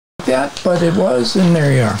that, but it was, and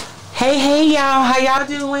there you are. Hey, y'all. How y'all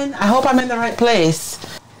doing? I hope I'm in the right place.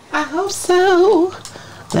 I hope so.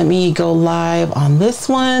 Let me go live on this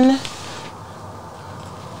one.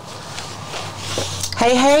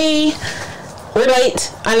 Hey. We're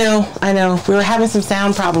late. I know. We were having some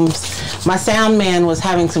sound problems. My sound man was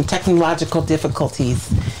having some technological difficulties.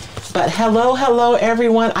 But hello,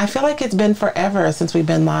 everyone. I feel like it's been forever since we've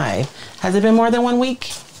been live. Has it been more than 1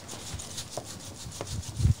 week?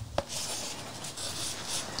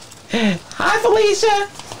 Hi, Felicia.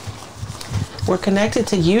 We're connected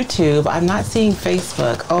to YouTube. I'm not seeing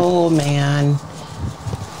Facebook. Oh, man.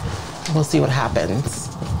 We'll see what happens.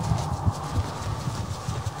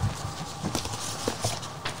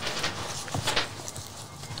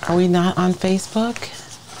 Are we not on Facebook?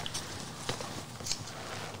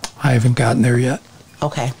 I haven't gotten there yet.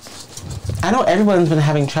 Okay. I know everyone's been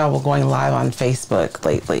having trouble going live on Facebook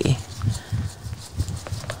lately.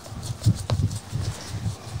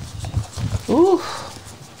 Ooh.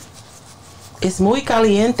 It's muy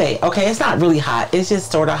caliente. Okay, it's not really hot. It's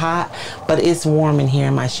just sort of hot, but it's warm in here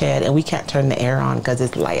in my shed, and we can't turn the air on because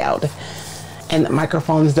it's loud, and the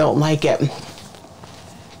microphones don't like it.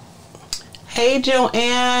 Hey,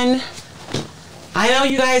 Joanne. I know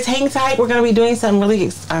you guys, hang tight. We're going to be doing some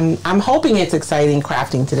really, I'm hoping it's exciting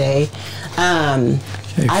crafting today.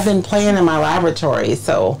 I've been playing in my laboratory,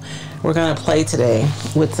 so we're going to play today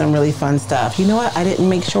with some really fun stuff. You know what? I didn't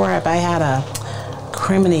make sure if I had a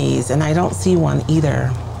Crimines, and I don't see one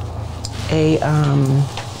either.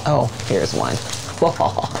 Oh, here's one.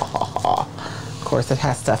 Of course, it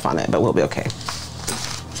has stuff on it, but we'll be okay.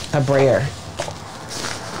 A brayer.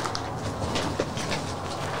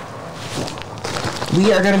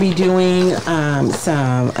 We are going to be doing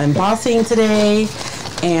some embossing today,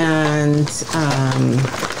 and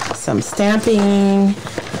some stamping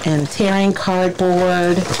and tearing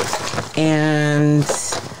cardboard and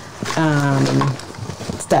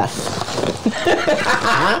stuff.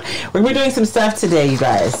 We're going to be doing some stuff today, you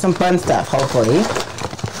guys. Some fun stuff, hopefully.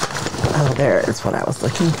 Oh, there is what I was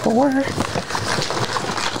looking for.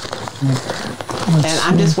 And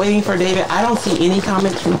I'm just waiting for David. I don't see any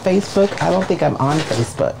comments from Facebook. I don't think I'm on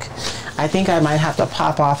Facebook. I think I might have to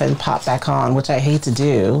pop off and pop back on, which I hate to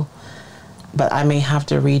do, but I may have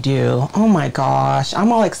to redo. Oh my gosh.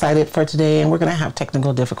 I'm all excited for today, and we're going to have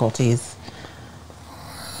technical difficulties.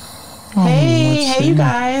 Hey, you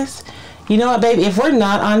guys. You know what, baby? If we're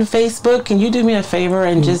not on Facebook, can you do me a favor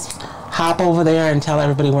and just hop over there and tell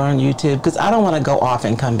everybody we're on YouTube? Because I don't want to go off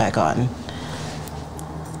and come back on.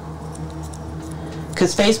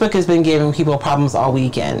 Because Facebook has been giving people problems all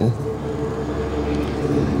weekend.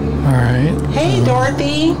 All right. Hey,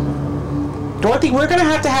 Dorothy. Dorothy, we're going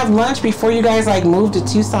to have lunch before you guys like move to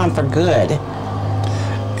Tucson for good.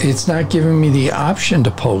 It's not giving me the option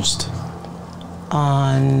to post.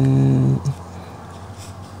 On...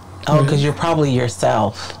 Oh, because you're probably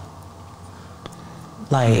yourself.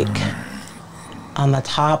 Like, on the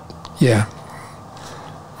top. Yeah.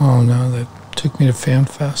 Oh, no, that took me to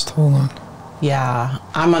FanFest. Hold on. Yeah,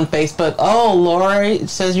 I'm on Facebook. Oh, Lori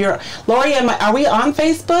says you're... Lori, are we on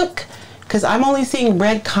Facebook? Because I'm only seeing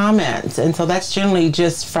red comments, and so that's generally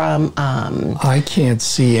just from... I can't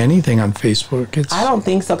see anything on Facebook. I don't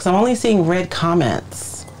think so, because I'm only seeing red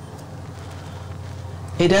comments.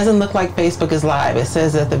 It doesn't look like Facebook is live. It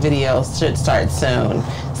says that the video should start soon.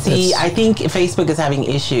 See, I think Facebook is having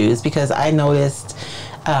issues, because I noticed...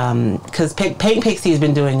 Because Paint Pixie has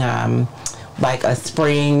been doing... like a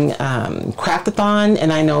spring craftathon,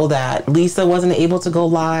 and I know that Lisa wasn't able to go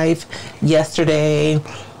live yesterday,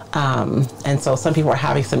 and so some people are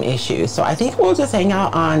having some issues. So I think we'll just hang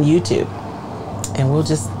out on YouTube, and we'll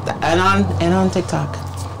just and on TikTok,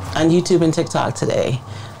 on YouTube and TikTok today.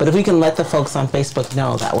 But if we can let the folks on Facebook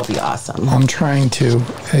know, that would be awesome. I'm trying to.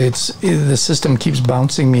 The system keeps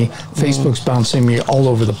bouncing me. Facebook's bouncing me all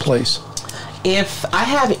over the place. If I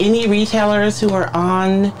have any retailers who are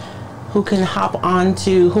on, who can hop on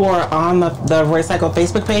to, who are on the Recycle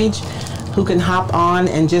Facebook page, who can hop on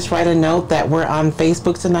and just write a note that we're on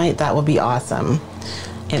Facebook tonight, that would be awesome.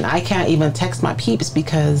 And I can't even text my peeps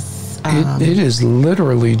because... it is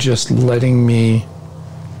literally just letting me...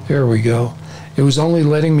 There we go. It was only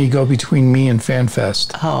letting me go between me and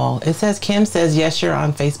FanFest. Oh, it says, Kim says, yes, you're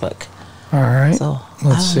on Facebook. All right. So,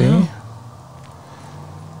 let's see. Know.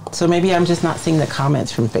 So maybe I'm just not seeing the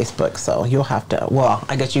comments from Facebook, so you'll have to... Well,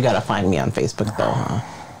 I guess you got to find me on Facebook, though, huh?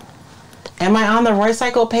 Am I on the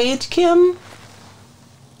Roycycle page, Kim?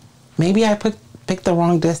 Maybe I picked the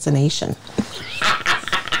wrong destination.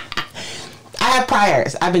 I have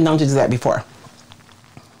priors. I've been known to do that before.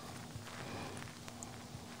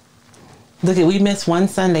 Look, we missed one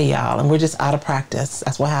Sunday, y'all, and we're just out of practice.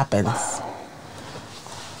 That's what happens.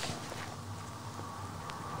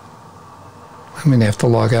 I'm going to have to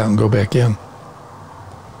log out and go back in.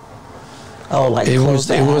 Oh, like it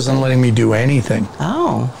wasn't letting me do anything.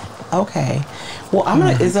 Oh, okay. Well, I'm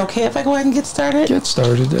gonna. Is it okay if I go ahead and get started? Get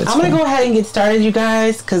started. I'm gonna go ahead and get started, you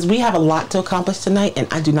guys, because we have a lot to accomplish tonight,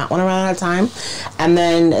 and I do not want to run out of time. And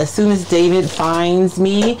then as soon as David finds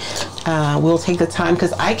me, we'll take the time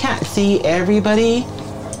because I can't see everybody.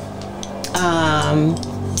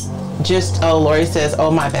 Lori says,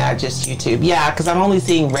 "Oh my bad, just YouTube." Yeah, because I'm only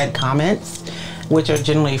seeing red comments, which are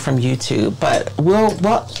generally from YouTube. But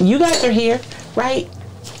you guys are here, right?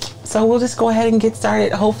 So we'll just go ahead and get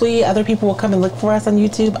started. Hopefully other people will come and look for us on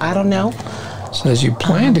YouTube. I don't know. Says you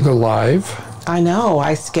plan to go live. I know.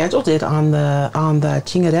 I scheduled it on the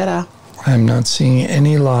chingadera. I'm not seeing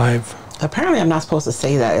any live. Apparently I'm not supposed to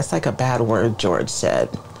say that. It's like a bad word, George said.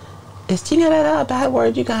 Is chingadera a bad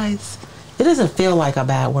word, you guys? It doesn't feel like a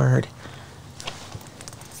bad word.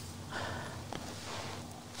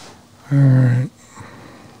 All right.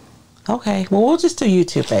 Okay, well, we'll just do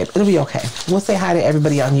YouTube, babe. It'll be okay. We'll say hi to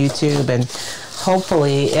everybody on YouTube, and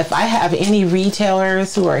hopefully, if I have any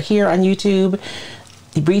retailers who are here on YouTube,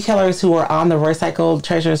 the retailers who are on the Roycycled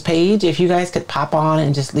Treasures page, if you guys could pop on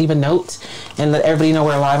and just leave a note and let everybody know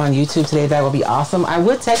we're live on YouTube today, that would be awesome. I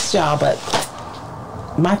would text y'all, but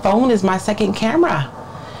my phone is my second camera.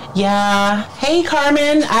 Yeah. Hey,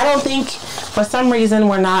 Carmen. I don't think, for some reason,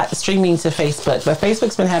 we're not streaming to Facebook, but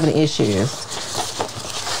Facebook's been having issues.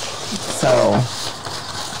 So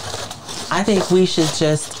I think we should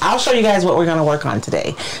I'll show you guys what we're going to work on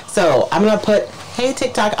today. So I'm going to put, hey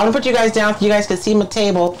TikTok, I'm going to put you guys down so you guys can see my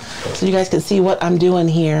table, so you guys can see what I'm doing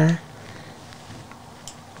here.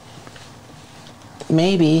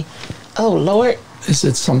 Maybe. Oh, Lord. Is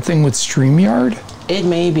it something with StreamYard? It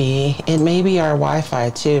may be. It may be our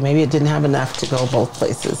Wi-Fi too. Maybe it didn't have enough to go both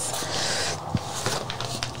places.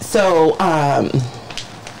 So,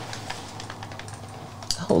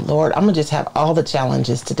 oh Lord, I'm gonna just have all the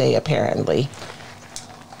challenges today, apparently.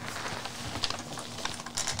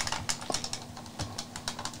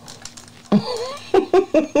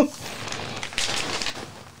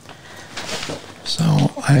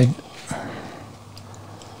 So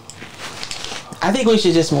I think we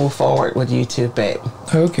should just move forward with YouTube, babe.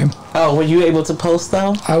 Okay. Oh, were you able to post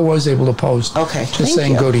though? I was able to post. Okay. Just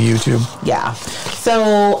saying, go to YouTube. Yeah.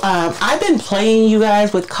 So I've been playing you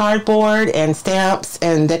guys with cardboard and stamps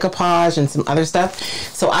and decoupage and some other stuff.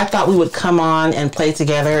 So I thought we would come on and play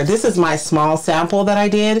together. This is my small sample that I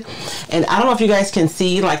did. And I don't know if you guys can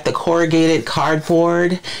see like the corrugated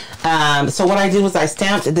cardboard. So what I did was I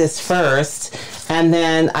stamped this first, and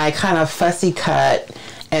then I kind of fussy cut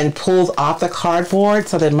and pulled off the cardboard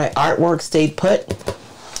so that my artwork stayed put.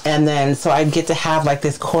 And then so I get to have like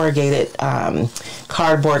this corrugated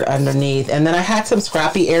cardboard underneath. And then I had some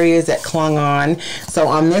scrappy areas that clung on. So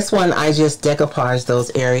on this one, I just decoupaged those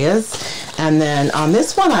areas. And then on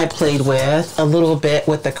this one, I played with a little bit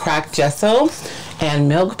with the cracked gesso and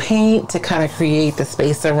milk paint to kind of create the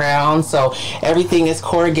space around. So everything is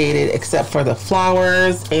corrugated except for the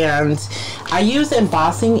flowers. And I use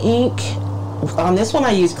embossing ink. On this one,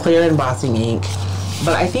 I use clear embossing ink,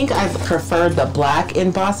 but I think I prefer the black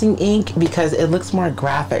embossing ink because it looks more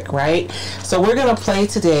graphic, right? So we're gonna play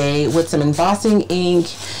today with some embossing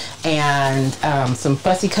ink and some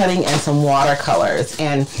fussy cutting and some watercolors.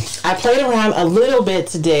 And I played around a little bit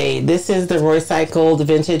today. This is the Roycycled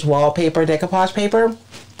vintage wallpaper decoupage paper.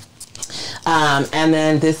 And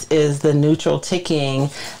then this is the neutral ticking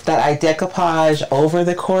that I decoupage over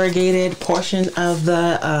the corrugated portion of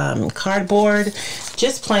the cardboard.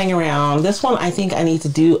 Just playing around. This one, I think I need to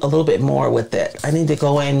do a little bit more with it. I need to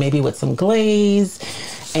go in maybe with some glaze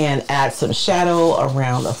and add some shadow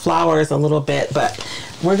around the flowers a little bit. But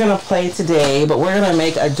we're gonna play today, but we're gonna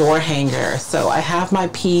make a door hanger. So I have my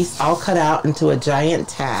piece all cut out into a giant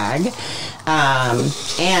tag.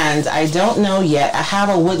 And I don't know yet. I have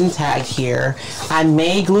a wooden tag here. I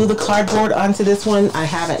may glue the cardboard onto this one. I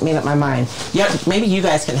haven't made up my mind. Yeah, maybe you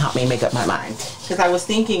guys can help me make up my mind. Because I was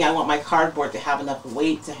thinking I want my cardboard to have enough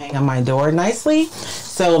weight to hang on my door nicely.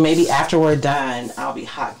 So maybe after we're done, I'll be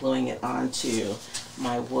hot gluing it onto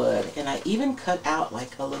my wood. And I even cut out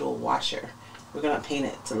like a little washer. We're gonna paint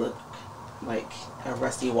it to look like a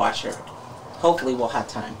rusty washer. Hopefully we'll have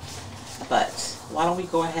time. But why don't we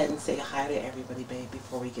go ahead and say hi to everybody, babe,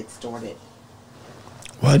 before we get started?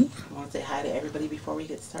 What? You want to say hi to everybody before we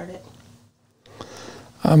get started?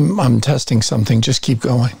 I'm testing something. Just keep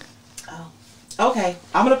going. Oh, okay.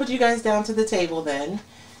 I'm gonna put you guys down to the table then,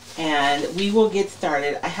 and we will get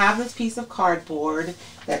started. I have this piece of cardboard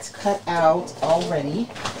that's cut out already,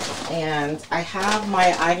 and I have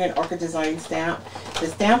my Iron Orchid Design stamp. The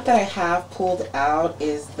stamp that I have pulled out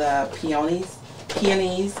is the peonies,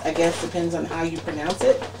 I guess depends on how you pronounce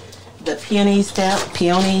it. The peony stamp,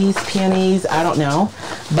 peonies, I don't know,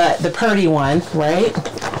 but the purdy one, right?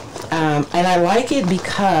 And I like it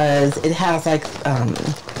because it has like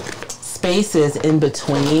spaces in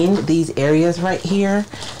between these areas right here.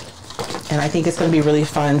 And I think it's going to be really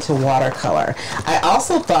fun to watercolor. I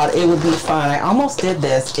also thought it would be fun. I almost did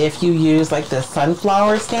this if you use like the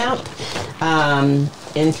sunflower stamp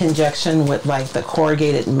in conjunction with like the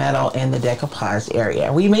corrugated metal in the decoupage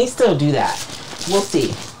area. We may still do that. We'll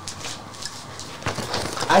see.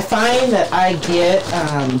 I find that I get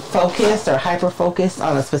focused or hyper-focused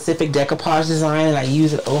on a specific decoupage design, and I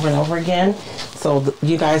use it over and over again. So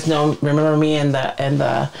you guys remember me in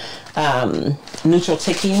the neutral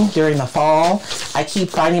ticking during the fall. I keep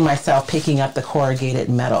finding myself picking up the corrugated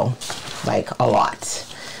metal like a lot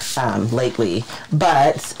lately.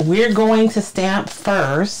 But we're going to stamp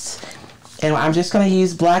first, and I'm just going to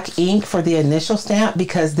use black ink for the initial stamp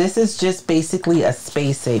because this is just basically a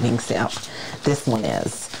space-saving stamp. This one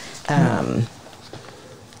is.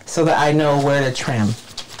 So that I know where to trim.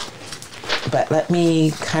 But let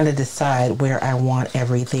me kind of decide where I want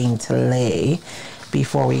everything to lay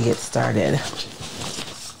before we get started.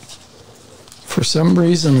 For some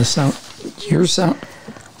reason, your sound.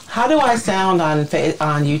 How do I sound on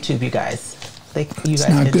YouTube, you guys? You guys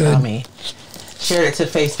can tell me. Share it to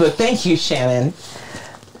Facebook. Thank you, Shannon.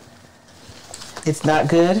 It's not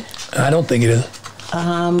good? I don't think it is.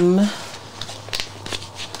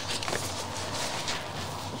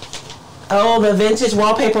 Oh, the vintage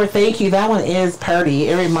wallpaper. Thank you. That one is pretty.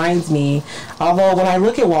 It reminds me, although when I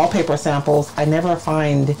look at wallpaper samples, I never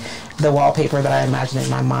find the wallpaper that I imagine in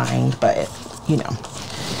my mind. But, you know,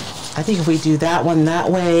 I think if we do that one that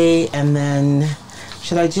way, and then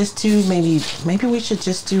should I just do maybe we should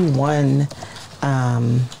just do one,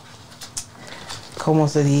 como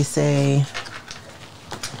se dice,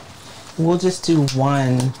 we'll just do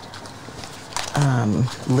one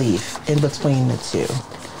leaf in between the two.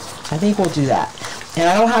 I think we'll do that. And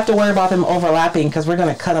I don't have to worry about them overlapping because we're going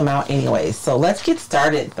to cut them out anyways. So let's get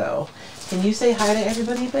started though. Can you say hi to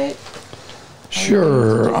everybody, babe?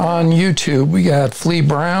 Sure. On YouTube, we got Flea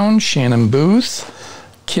Brown, Shannon Booth,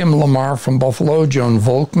 Kim Lamar from Buffalo, Joan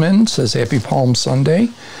Volkman says Happy Palm Sunday.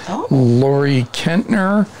 Oh. Lori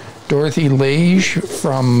Kentner, Dorothy Lage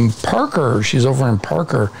from Parker. She's over in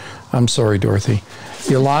Parker. I'm sorry, Dorothy.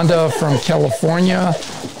 Yolanda from California,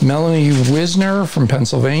 Melanie Wisner from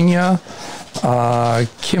Pennsylvania,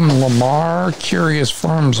 Kim Lamar, Curious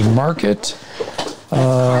Farms Market,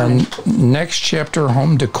 Next Chapter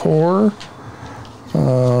Home Decor,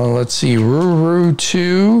 let's see, Ruru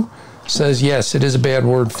 2 says, yes, it is a bad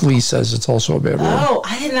word. Flea says it's also a bad word. Oh,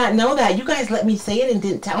 I did not know that. You guys let me say it and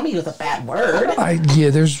didn't tell me it was a bad word. Yeah,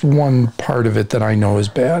 there's one part of it that I know is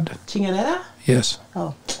bad. Chingadera? Yes.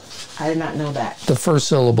 Oh. I did not know that. The first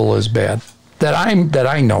syllable is bad that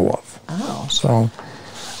I know of. Oh. So,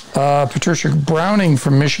 Patricia Browning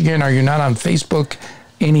from Michigan, are you not on Facebook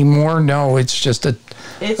anymore? No, it's just a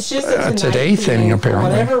today thing apparently. For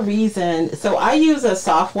whatever reason. So I use a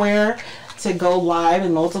software to go live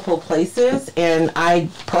in multiple places, and I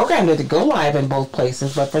programmed it to go live in both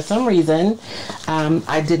places, but for some reason,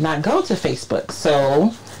 I did not go to Facebook.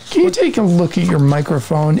 So. Can you take a look at your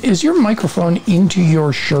microphone? Is your microphone into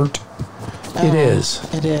your shirt? Oh, it is.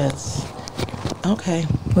 It is. Okay.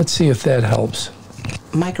 Let's see if that helps.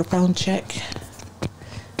 Microphone check.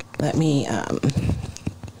 Let me,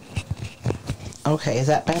 okay, is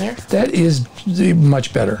that better? That is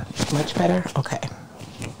much better. Much better? Okay.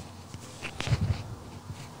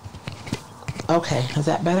 Okay, is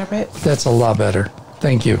that better, babe? That's a lot better.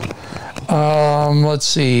 Thank you. Let's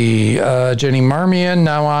see. Jenny Marmion,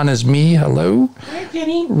 now on as me. Hello. Hi,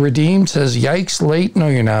 Jenny. Redeemed says, yikes, late. No,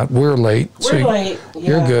 you're not. We're late. We're late. Yeah.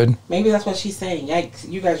 You're good. Maybe that's what she's saying. Yikes,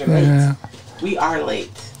 you guys are late. Yeah. We are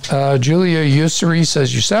late. Julia Ussery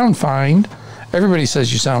says, you sound fine. Everybody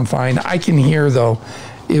says you sound fine. I can hear, though.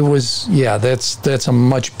 It was, yeah, that's a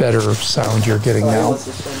much better sound you're getting now. It was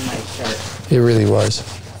just in my shirt. It really was.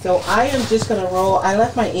 So I am just going to roll. I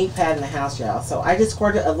left my ink pad in the house, y'all. So I just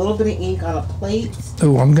squirted a little bit of ink on a plate.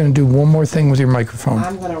 Oh, I'm going to do one more thing with your microphone.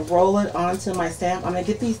 I'm going to roll it onto my stamp. I'm going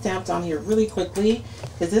to get these stamps on here really quickly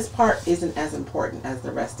because this part isn't as important as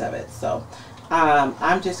the rest of it. So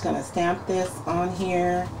I'm just going to stamp this on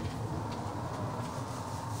here.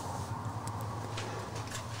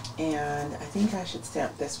 And I think I should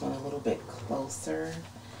stamp this one a little bit closer.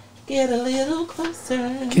 get a little closer.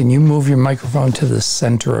 Can you move your microphone to the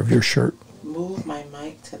center of your shirt? Move my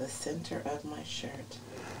mic to the center of my shirt.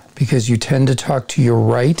 Because you tend to talk to your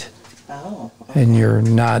right. Oh. Okay. And you're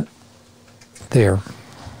not there.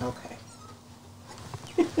 Okay.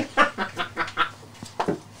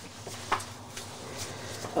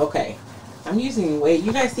 Okay. I'm using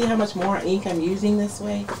you guys see how much more ink I'm using this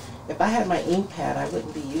way? If I had my ink pad, I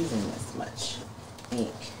wouldn't be using this much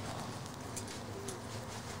ink.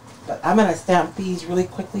 But I'm going to stamp these really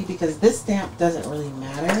quickly because this stamp doesn't really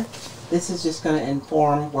matter. This is just going to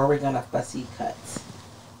inform where we're going to fussy cut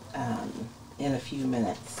in a few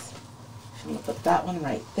minutes. I'm going to put that one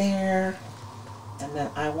right there. And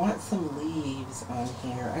then I want some leaves on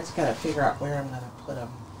here. I just got to figure out where I'm going to put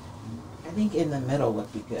them. I think in the middle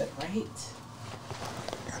would be good, right?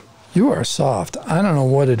 You are soft. I don't know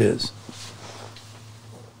what it is.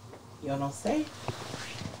 You don't say?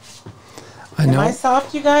 I know. Am I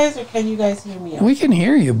soft, you guys, or can you guys hear me? We can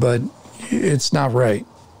hear you, but it's not right.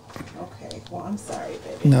 Okay. Well, I'm sorry,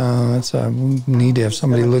 baby. No, that's we need to have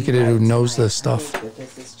somebody look at it who knows this stuff. I think that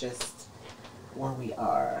this is just where we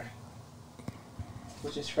are,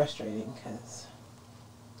 which is frustrating because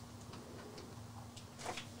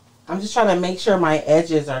I'm just trying to make sure my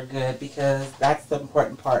edges are good because that's the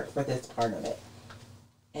important part for this part of it.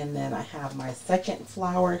 And then I have my second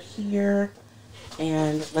flower here.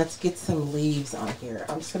 And let's get some leaves on here.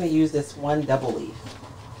 I'm just going to use this one double leaf.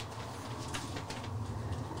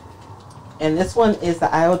 And this one is the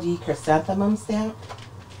IOD chrysanthemum stamp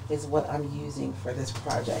is what I'm using for this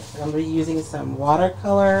project. And I'm going to be using some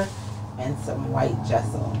watercolor and some white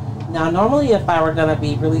gesso. Now, normally if I were going to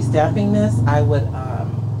be really stamping this, I would,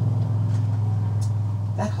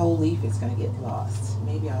 that whole leaf is going to get lost.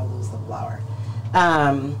 Maybe I'll lose the flower.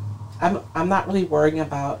 I'm not really worrying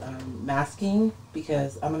about masking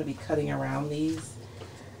because I'm going to be cutting around these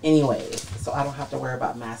anyways, so I don't have to worry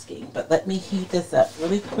about masking. But let me heat this up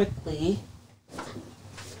really quickly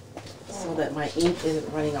so that my ink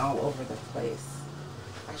isn't running all over the place.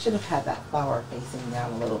 I should have had that flower facing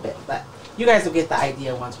down a little bit, but you guys will get the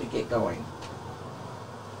idea once we get going.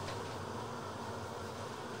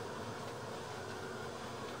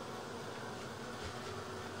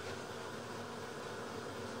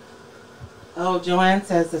 Oh, Joanne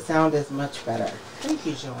says the sound is much better. Thank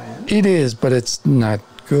you, Joanne. It is, but it's not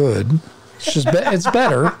good. It's just it's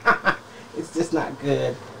better. It's just not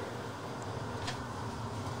good.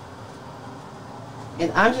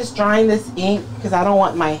 And I'm just drying this ink because I don't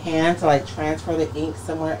want my hand to like transfer the ink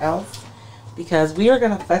somewhere else because we are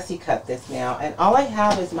going to fussy cut this now. And all I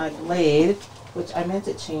have is my blade, which I meant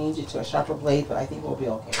to change it to a sharper blade, but I think we'll be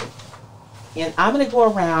okay. And I'm going to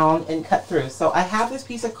go around and cut through. So I have this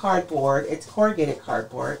piece of cardboard. It's corrugated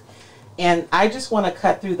cardboard. And I just want to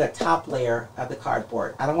cut through the top layer of the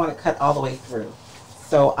cardboard. I don't want to cut all the way through.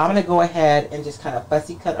 So I'm going to go ahead and just kind of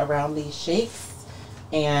fussy cut around these shapes.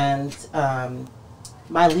 And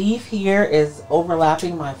my leaf here is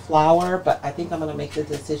overlapping my flower, but I think I'm going to make the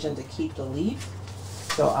decision to keep the leaf.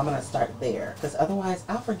 So I'm going to start there. Because otherwise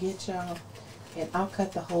I'll forget y'all. And I'll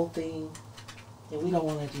cut the whole thing. And we don't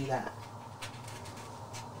want to do that.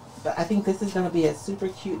 But I think this is going to be a super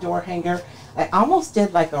cute door hanger. I almost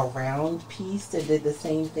did like a round piece and did the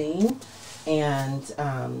same thing. And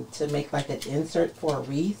to make like an insert for a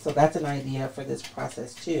wreath. So that's an idea for this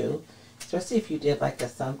process too. Especially if you did like the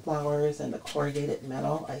sunflowers and the corrugated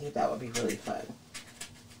metal. I think that would be really fun.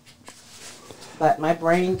 But my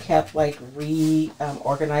brain kept like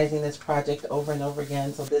reorganizing this project over and over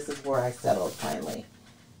again. So this is where I settled finally.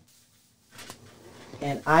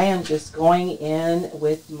 And I am just going in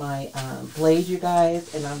with my blade, you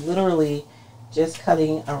guys, and I'm literally just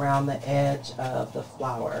cutting around the edge of the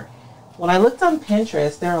flower. When I looked on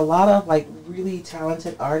Pinterest, there are a lot of like really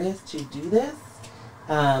talented artists who do this,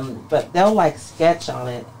 but they'll like sketch on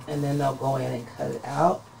it and then they'll go in and cut it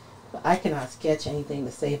out. But I cannot sketch anything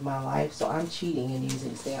to save my life, so I'm cheating and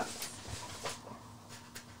using stamps.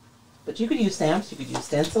 But you could use stamps, you could use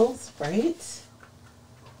stencils, right?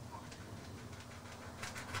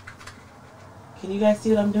 Can you guys see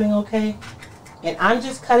what I'm doing okay? And I'm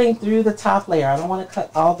just cutting through the top layer. I don't want to cut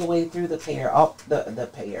all the way through the paper,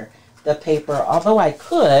 the paper, although I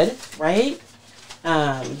could, right?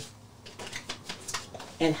 And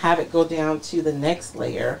have it go down to the next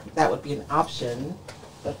layer. That would be an option.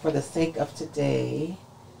 But for the sake of today,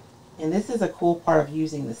 and this is a cool part of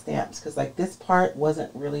using the stamps, because like this part wasn't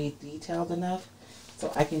really detailed enough.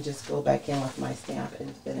 So I can just go back in with my stamp and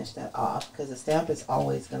finish that off, because the stamp is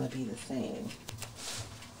always going to be the same.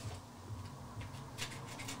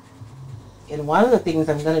 And one of the things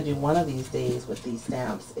I'm going to do one of these days with these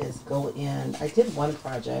stamps is go in. I did one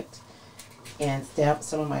project and stamp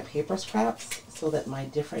some of my paper scraps so that my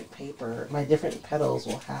different petals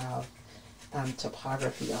will have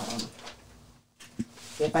topography on them.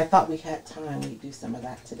 If I thought we had time, we'd do some of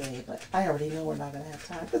that today, but I already know we're not going to have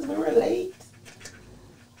time because we were late.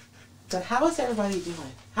 But how is everybody doing?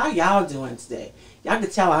 How y'all doing today? Y'all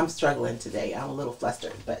can tell I'm struggling today. I'm a little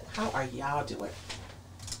flustered, but how are y'all doing?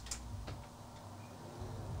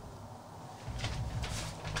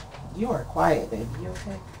 You are quiet, baby. You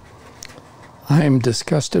okay? I am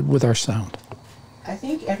disgusted with our sound. I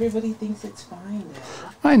think everybody thinks it's fine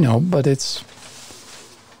now. I know, but it's...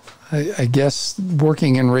 I guess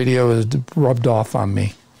working in radio is rubbed off on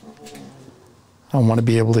me. I want to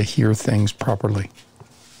be able to hear things properly.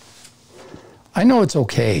 I know it's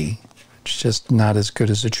okay. It's just not as good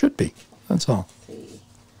as it should be. That's all. See,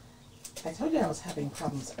 I told you I was having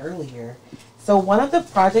problems earlier. So one of the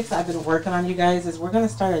projects I've been working on, you guys, is we're going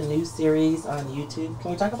to start a new series on YouTube.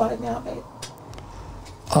 Can we talk about it now, babe?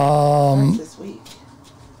 This week.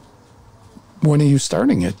 When are you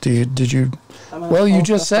starting it? Did you? Well, you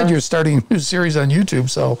just said you're starting a new series on YouTube,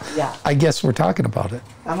 so yeah. I guess we're talking about it.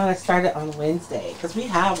 I'm going to start it on Wednesday because we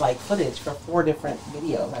have like footage for 4 different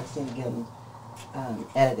videos. I just need to get them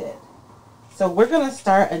edited. So we're going to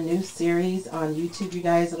start a new series on YouTube, you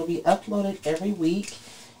guys. It'll be uploaded every week,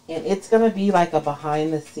 and it's going to be like a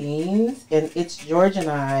behind the scenes, and it's George and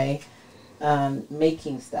I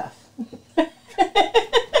making stuff.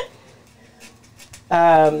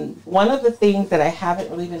 One of the things that I haven't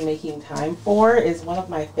really been making time for is one of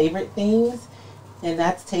my favorite things, and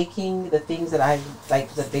that's taking the things that I like,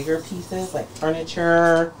 the bigger pieces like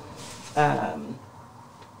furniture,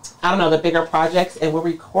 I don't know, the bigger projects, and we're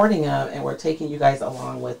recording them and we're taking you guys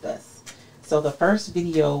along with us. So the first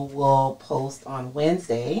video will post on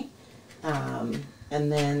Wednesday, and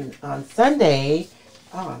then on Sunday,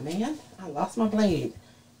 oh man, I lost my blade.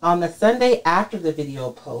 On the Sunday after the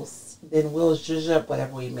video posts, then we'll zhuzh up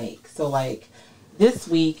whatever we make. So like this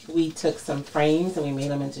week we took some frames and we made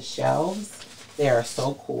them into shelves. They are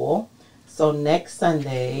so cool. So next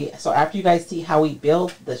Sunday, so after you guys see how we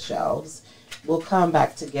build the shelves, we'll come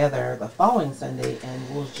back together the following Sunday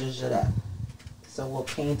and we'll zhuzh it up. So we'll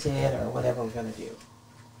paint it or whatever we're gonna do.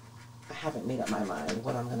 I haven't made up my mind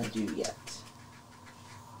what I'm gonna do yet.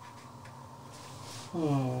 I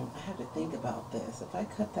have to think about this. If I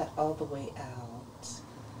cut that all the way out,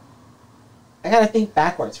 I gotta think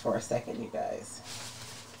backwards for a second, you guys.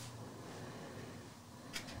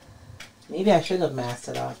 Maybe I should have masked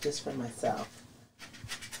it off just for myself.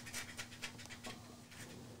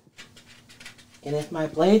 And if my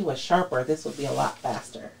blade was sharper, this would be a lot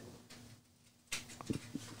faster.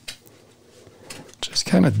 Just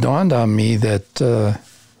kind of dawned on me that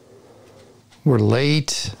we're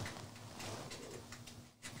late.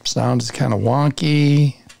 Sound is kind of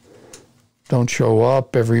wonky. Don't show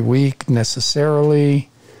up every week necessarily.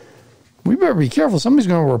 We better be careful. Somebody's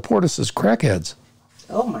going to report us as crackheads.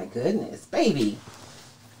 Oh my goodness, baby.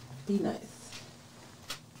 Be nice.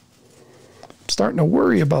 I'm starting to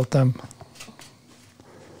worry about them.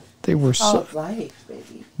 They were so... It's called life,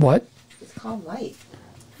 baby. What? It's called life.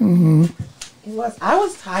 Mm-hmm. It was. I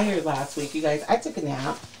was tired last week, you guys. I took a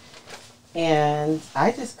nap, and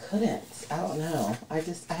I just couldn't. I don't know. I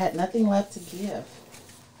had nothing left to give.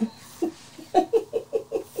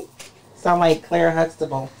 Sound like Claire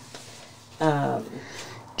Huxtable.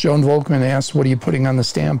 Joan Volkman asked, what are you putting on the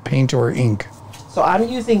stamp, paint or ink? So I'm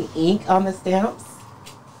using ink on the stamps.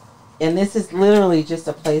 And this is literally just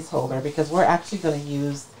a placeholder because we're actually going to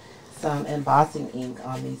use some embossing ink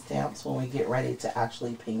on these stamps when we get ready to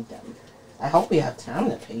actually paint them. I hope we have time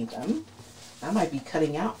to paint them. I might be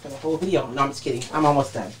cutting out for the whole video. No, I'm just kidding. I'm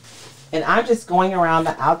almost done. And I'm just going around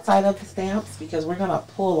the outside of the stamps because we're going to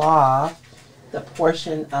pull off the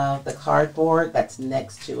portion of the cardboard that's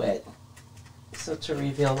next to it. So to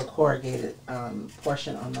reveal the corrugated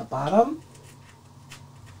portion on the bottom.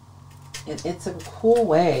 And it's a cool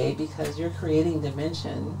way because you're creating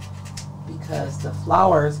dimension because the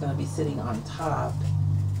flower is going to be sitting on top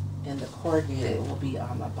and the corrugated will be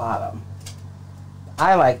on the bottom.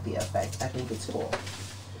 I like the effect. I think it's cool.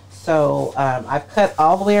 So I've cut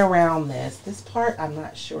all the way around this. This part I'm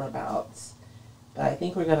not sure about, but I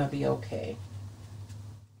think we're going to be okay.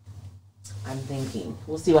 I'm thinking.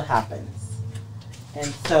 We'll see what happens. And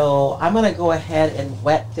so I'm going to go ahead and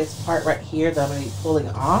wet this part right here that I'm going to be pulling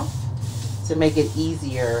off to make it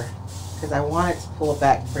easier because I want it to pull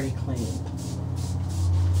back pretty clean.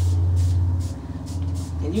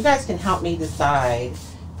 And you guys can help me decide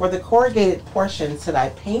for the corrugated portion, should I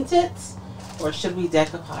paint it or should we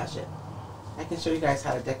decoupage it? I can show you guys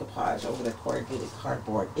how to decoupage over the corrugated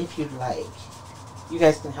cardboard if you'd like. You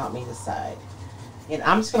guys can help me decide. And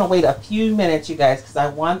I'm just going to wait a few minutes, you guys, because I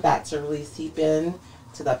want that to really seep in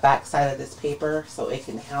to the back side of this paper so it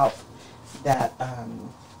can help that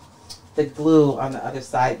the glue on the other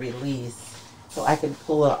side release so I can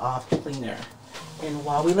pull it off cleaner. And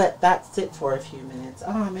while we let that sit for a few minutes,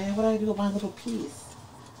 oh man, what do I do with my little piece?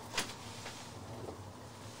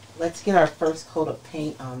 Let's get our first coat of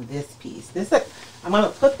paint on this piece. I'm going to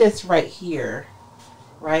put this right here,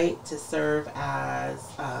 right, to serve as,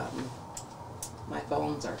 my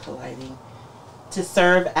phones are colliding, to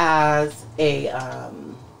serve as a, I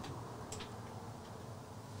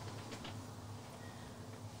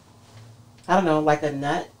don't know, like a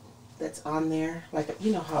nut that's on there. Like,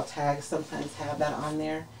 you know how tags sometimes have that on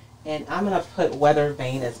there. And I'm going to put Weather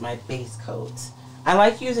Vane as my base coat. I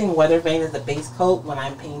like using Weather Vane as a base coat when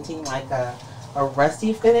I'm painting like a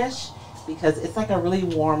rusty finish because it's like a really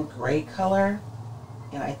warm gray color.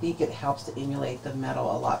 And I think it helps to emulate the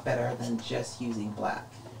metal a lot better than just using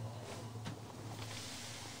black.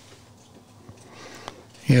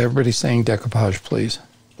 Yeah, everybody's saying decoupage, please.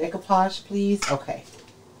 Decoupage, please? Okay.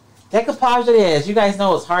 Decoupage it is. You guys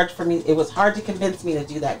know it's hard for me. It was hard to convince me to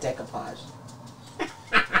do that decoupage.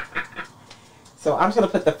 So I'm just going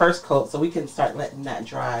to put the first coat so we can start letting that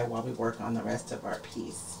dry while we work on the rest of our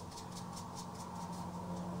piece.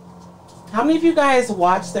 How many of you guys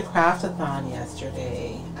watched the Craftathon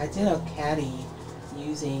yesterday? I did a caddy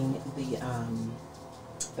using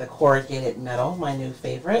the corrugated metal, my new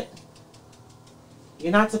favorite.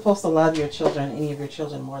 You're not supposed to love your children, any of your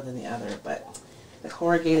children more than the other, but the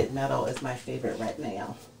corrugated metal is my favorite right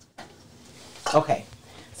now. Okay,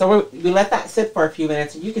 so we let that sit for a few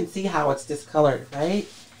minutes and you can see how it's discolored, right?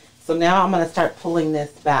 So now I'm going to start pulling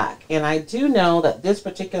this back. And I do know that this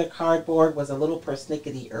particular cardboard was a little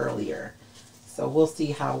persnickety earlier. So we'll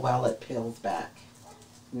see how well it peels back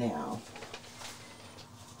now.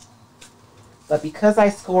 But because I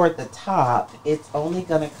scored the top, it's only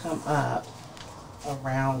going to come up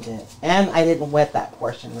around it. And I didn't wet that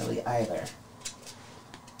portion really either.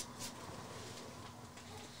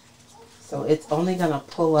 So it's only going to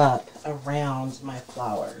pull up around my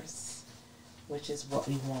flowers, which is what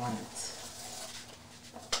we want.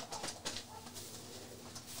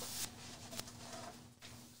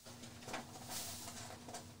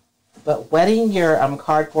 But wetting your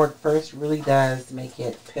cardboard first really does make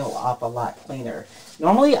it peel off a lot cleaner.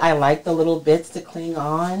 Normally I like the little bits to cling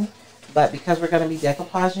on, but because we're going to be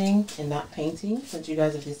decoupaging and not painting, since you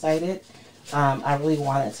guys have decided, I really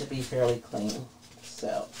want it to be fairly clean.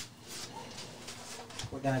 So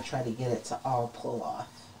we're going to try to get it to all pull off.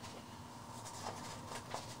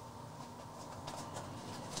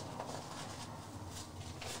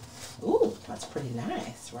 Ooh, that's pretty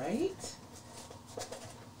nice, right?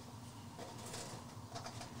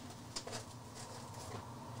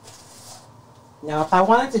 Now, if I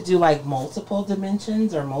wanted to do like multiple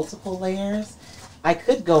dimensions or multiple layers, I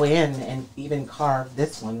could go in and even carve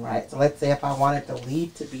this one, right? So let's say if I wanted the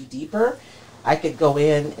leaf to be deeper, I could go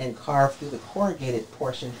in and carve through the corrugated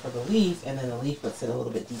portion for the leaf, and then the leaf would sit a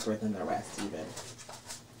little bit deeper than the rest even.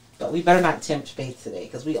 But we better not tempt fate today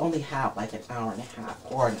because we only have like an hour and a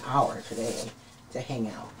half or an hour today to hang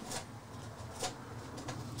out.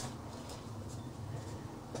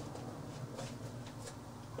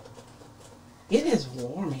 It is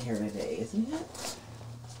warm here today, isn't it?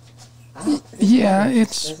 Yeah,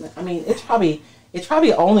 it's. I mean, it's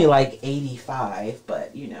probably only like 85,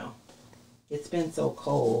 but you know, it's been so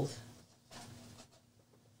cold.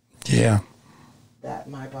 Yeah. That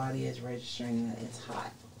my body is registering that it's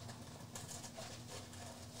hot.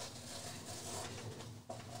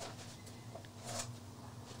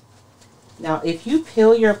 Now, if you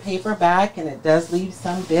peel your paper back and it does leave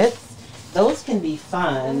some bits, those can be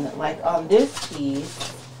fun. Like on this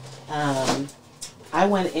piece, I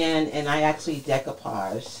went in and I actually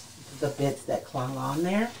decoupaged the bits that clung on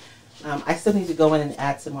there. I still need to go in and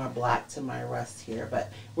add some more black to my rust here, but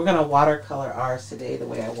we're going to watercolor ours today the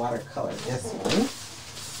way I watercolor this one.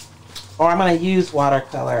 Or I'm going to use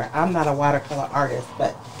watercolor. I'm not a watercolor artist,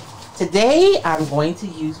 but today I'm going to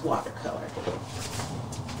use watercolor.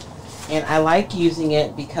 And I like using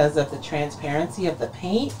it because of the transparency of the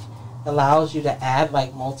paint. Allows you to add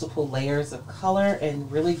like multiple layers of color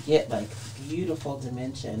and really get like beautiful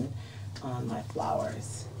dimension on my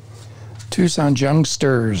flowers. Tucson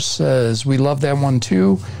Youngsters says, we love that one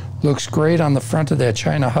too. Looks great on the front of that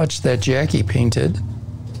China hutch that Jackie painted.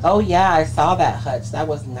 Oh yeah, I saw that hutch. That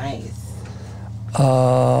was nice.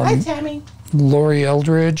 Hi, Tammy. Lori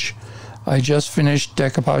Eldridge. I just finished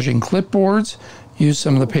decoupaging clipboards. Used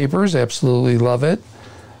some of the papers. Absolutely love it.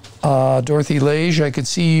 Dorothy Lage, I could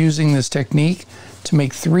see you using this technique to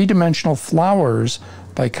make three-dimensional flowers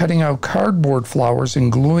by cutting out cardboard flowers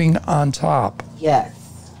and gluing on top. Yes.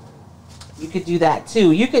 You could do that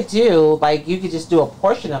too. You could do, like, you could just do a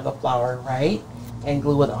portion of the flower, right? And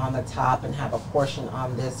glue it on the top and have a portion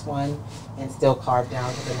on this one and still carve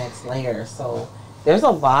down to the next layer. So there's a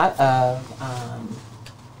lot of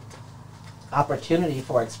opportunity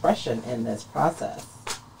for expression in this process,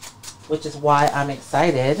 which is why I'm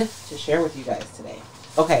excited to share with you guys today.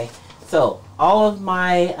 Okay, so all of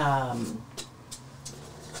my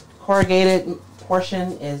corrugated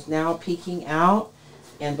portion is now peeking out.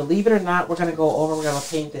 And believe it or not, we're going to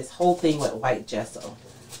paint this whole thing with white gesso,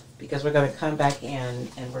 because we're going to come back in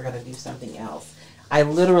and we're going to do something else. I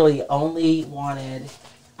literally only wanted,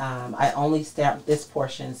 I only stamped this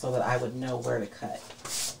portion so that I would know where to cut.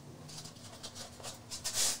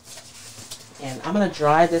 And I'm going to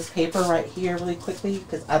dry this paper right here really quickly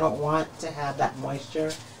because I don't want to have that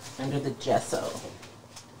moisture under the gesso.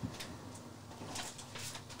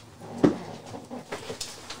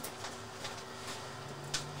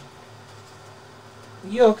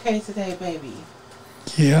 You okay today, baby?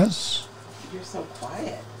 Yes. You're so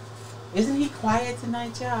quiet. Isn't he quiet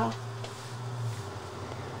tonight, y'all?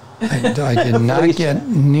 I did not get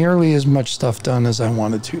nearly as much stuff done as I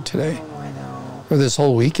wanted to today. Oh, I know. Or this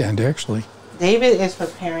whole weekend, actually. David is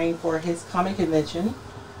preparing for his comic convention.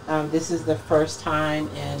 This is the first time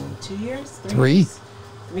in 2 years? 3 years?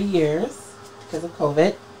 3 years because of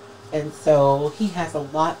COVID. And so he has a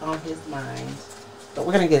lot on his mind. But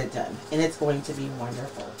we're going to get it done, and it's going to be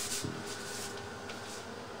wonderful.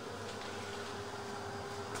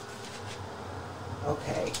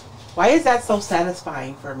 Okay. Why is that so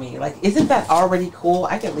satisfying for me? Like, isn't that already cool?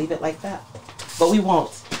 I can leave it like that. But we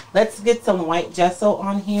won't. Let's get some white gesso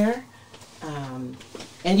on here.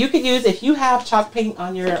 And you could use, if you have chalk paint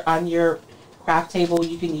on your craft table,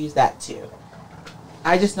 you can use that too.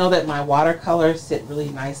 I just know that my watercolors sit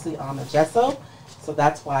really nicely on the gesso. So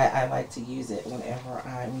that's why I like to use it whenever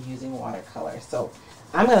I'm using watercolor. So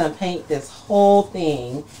I'm going to paint this whole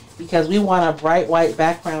thing because we want a bright white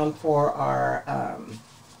background for our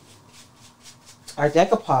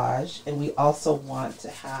decoupage, and we also want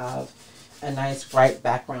to have a nice bright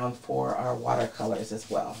background for our watercolors as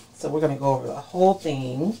well. So we're going to go over the whole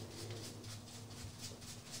thing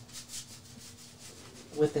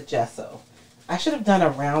with the gesso. I should have done a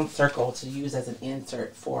round circle to use as an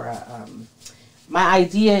insert for a... my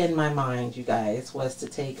idea in my mind, you guys, was to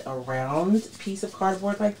take a round piece of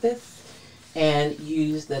cardboard like this and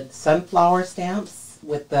use the sunflower stamps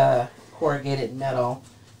with the corrugated metal.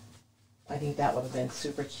 I think that would have been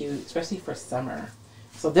super cute, especially for summer.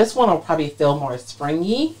 So this one will probably feel more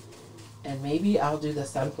springy, and maybe I'll do the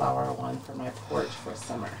sunflower one for my porch for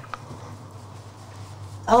summer.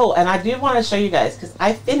 Oh, and I do want to show you guys, because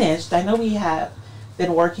I finished, I know we have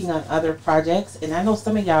been working on other projects, and I know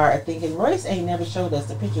some of y'all are thinking Royce ain't never showed us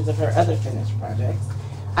the pictures of her other finished projects.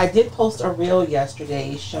 I did post a reel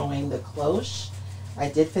yesterday showing the cloche. I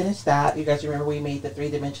did finish that. You guys remember we made the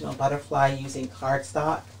three-dimensional butterfly using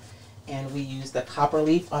cardstock, and we used the copper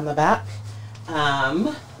leaf on the back.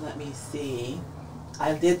 Let me see.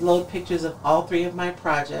 I did load pictures of all three of my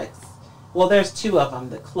projects. Well, there's two of them,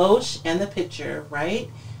 the cloche and the picture, right?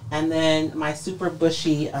 And then my super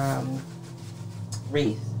bushy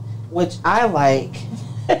wreath, which I like,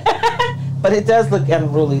 but it does look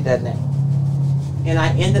unruly, doesn't it? And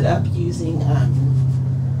I ended up using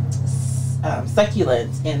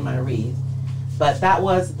succulents in my wreath, but that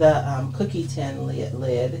was the cookie tin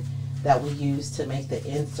lid that we used to make the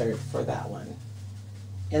insert for that one.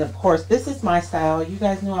 And of course, this is my style. You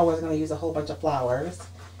guys knew I wasn't going to use a whole bunch of flowers,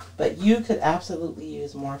 but you could absolutely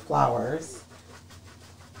use more flowers.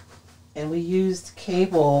 And we used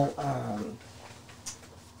cable,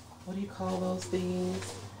 what do you call those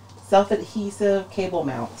things? Self-adhesive cable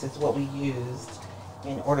mounts is what we used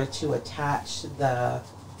in order to attach the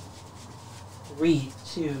wreath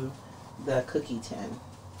to the cookie tin.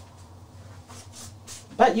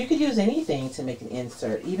 But you could use anything to make an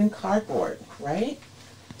insert, even cardboard, right?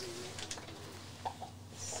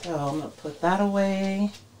 So I'm going to put that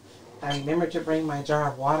away. I remembered to bring my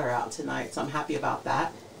jar of water out tonight, so I'm happy about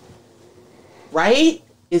that. Right?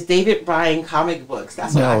 Is David buying comic books?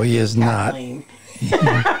 That's what no, he is Kathleen.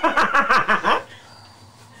 Not.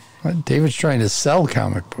 David's trying to sell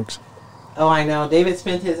comic books. Oh, I know. David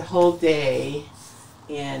spent his whole day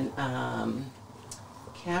in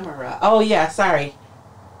camera. Oh, yeah, sorry.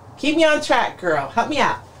 Keep me on track, girl. Help me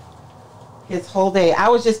out. His whole day. I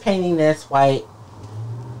was just painting this white.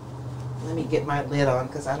 Let me get my lid on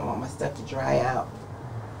because I don't want my stuff to dry out.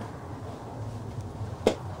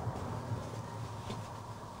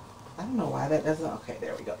 I don't know why that doesn't. Okay,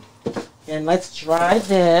 there we go. And let's dry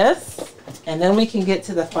this, and then we can get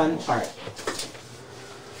to the fun part.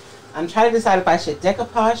 I'm trying to decide if I should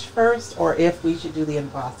decoupage first or if we should do the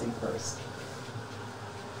embossing first.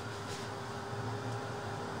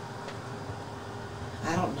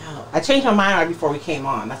 I don't know. I changed my mind right before we came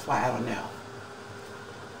on. That's why I don't know.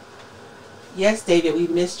 Yes, David, we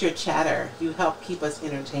missed your chatter. You help keep us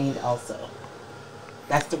entertained also.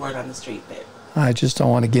 That's the word on the street, babe. I just don't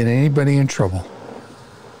want to get anybody in trouble.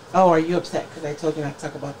 Oh, are you upset because I told you not to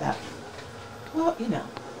talk about that? Well, you know.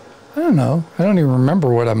 I don't know. I don't even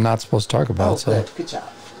remember what I'm not supposed to talk about. Oh, so. good. Good job.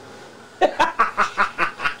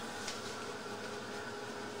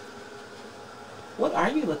 What are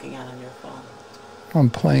you looking at on your phone? I'm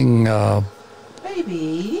playing,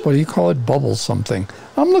 Baby. what do you call it? Bubble something.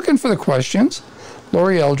 I'm looking for the questions.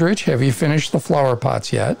 Lori Eldridge, have you finished the flower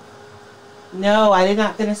pots yet? No, I did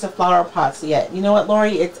not finish the flower pots yet. You know what,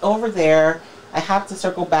 Lori? It's over there. I have to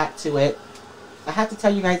circle back to it. I have to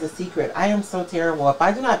tell you guys a secret. I am so terrible. If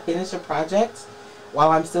I do not finish a project while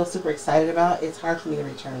I'm still super excited about it, it's hard for me to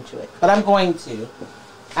return to it. But I'm going to.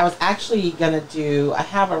 I was actually going to do, I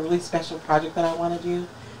have a really special project that I want to do,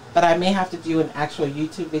 but I may have to do an actual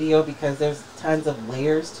YouTube video because there's tons of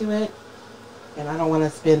layers to it. And I don't want to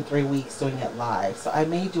spend 3 weeks doing it live. So I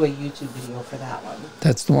may do a YouTube video for that one.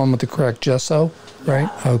 That's the one with the correct gesso, right?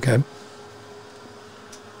 Yeah. Okay.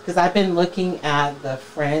 Because I've been looking at the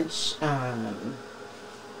French, oh,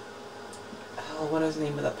 what is the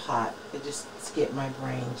name of the pot? It just skipped my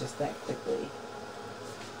brain just that quickly.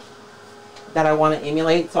 That I want to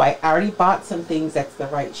emulate. So I already bought some things that's the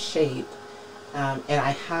right shape. And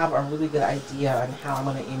I have a really good idea on how I'm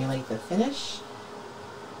going to emulate the finish.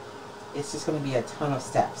 It's just going to be a ton of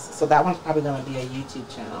steps. So that one's probably going to be a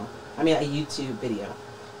YouTube channel. I mean, a YouTube video.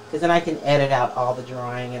 Because then I can edit out all the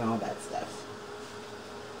drawing and all that stuff.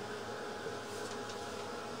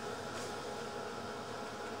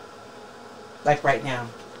 Like right now.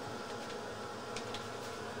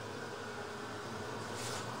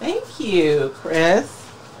 Thank you, Chris.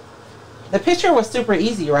 The picture was super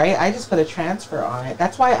easy, right? I just put a transfer on it.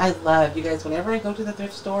 That's why I love, you guys, whenever I go to the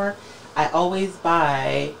thrift store, I always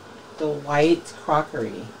buy the white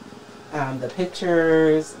crockery. The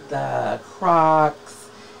pictures, the crocks,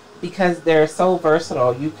 because they're so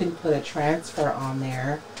versatile. You can put a transfer on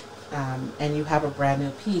there and you have a brand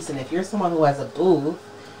new piece. And if you're someone who has a booth,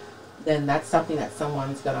 then that's something that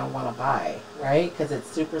someone's going to want to buy, right? Because it's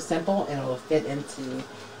super simple and it will fit into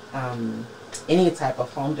any type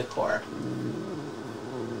of home decor.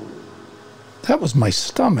 That was my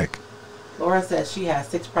stomach. Laura says she has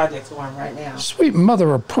 6 projects going right now. Sweet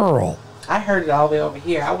mother of pearl. I heard it all the way over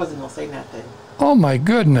here. I wasn't going to say nothing. Oh my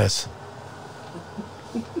goodness.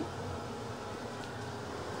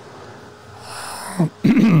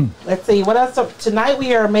 Let's see, what else? So tonight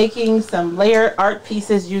we are making some layered art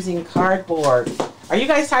pieces using cardboard. Are you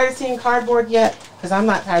guys tired of seeing cardboard yet? Because I'm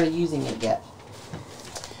not tired of using it yet.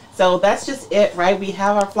 So that's just it, right? We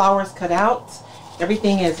have our flowers cut out.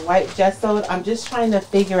 Everything is white gessoed. I'm just trying to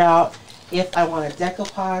figure out if I want to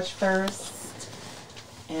decoupage first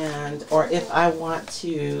or if I want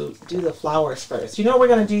to do the flowers first. You know what we're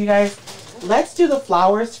going to do, you guys? Let's do the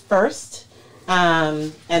flowers first.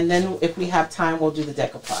 And then if we have time, we'll do the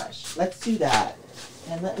decoupage. Let's do that.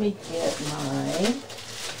 And let me get mine.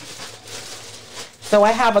 So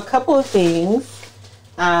I have a couple of things.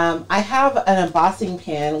 I have an embossing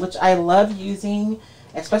pen, which I love using,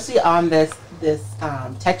 especially on this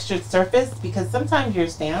textured surface, because sometimes your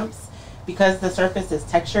stamps, because the surface is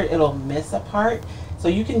textured, it'll miss a part. So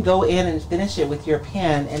you can go in and finish it with your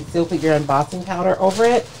pen and still put your embossing powder over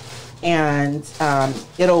it. And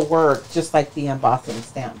it'll work just like the embossing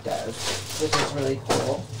stamp does, which is really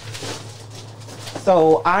cool.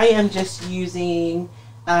 So I am just using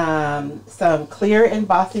some clear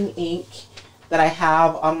embossing ink that I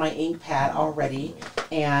have on my ink pad already,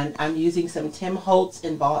 and I'm using some Tim Holtz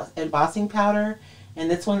embossing powder, and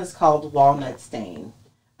this one is called Walnut Stain.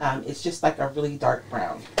 It's just like a really dark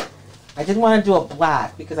brown. I didn't want to do a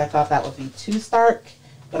black because I thought that would be too stark,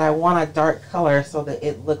 but I want a dark color so that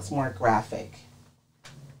it looks more graphic.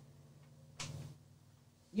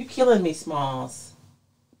 You killing me, Smalls.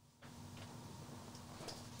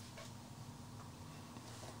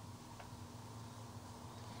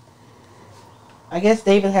 I guess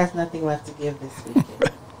David has nothing left to give this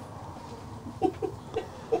weekend.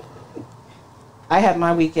 I had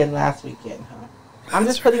my weekend last weekend, huh? I'm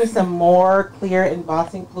just putting some more clear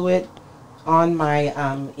embossing fluid on my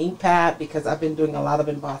ink pad because I've been doing a lot of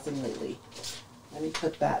embossing lately. Let me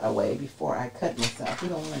put that away before I cut myself. We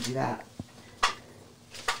don't want to do that.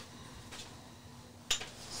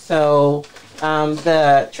 So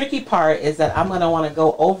the tricky part is that I'm going to want to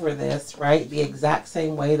go over this, right, the exact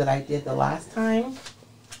same way that I did the last time.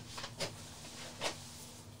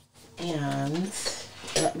 And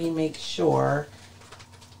let me make sure.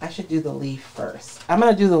 I should do the leaf first. I'm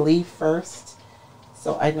going to do the leaf first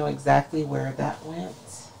so I know exactly where that went.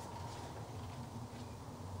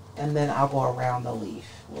 And then I'll go around the leaf.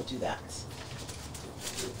 We'll do that.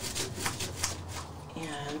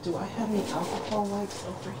 And do I have any alcohol wipes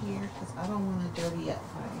over here? Because I don't want to dirty up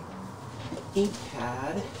my ink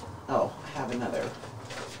pad. Oh, I have another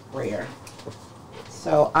brayer.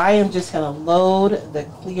 So I am just going to load the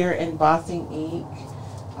clear embossing ink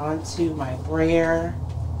onto my brayer.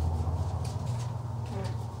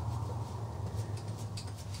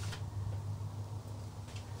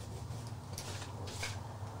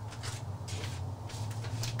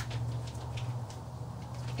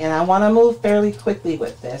 And I want to move fairly quickly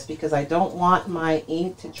with this because I don't want my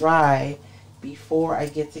ink to dry before I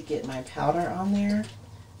get my powder on there.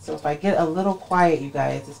 So if I get a little quiet, you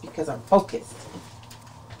guys, it's because I'm focused.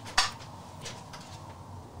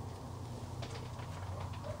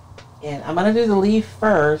 And I'm going to do the leaf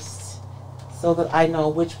first so that I know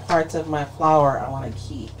which parts of my flower I want to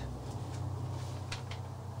keep.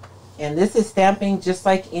 And this is stamping just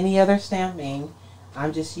like any other stamping.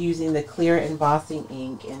 I'm just using the clear embossing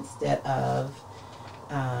ink instead of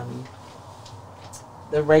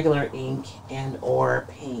the regular ink and or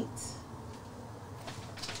paint.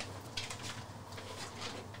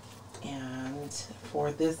 And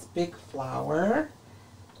for this big flower,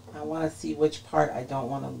 I want to see which part I don't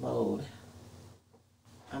want to load.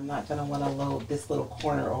 I'm not going to want to load this little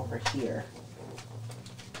corner over here.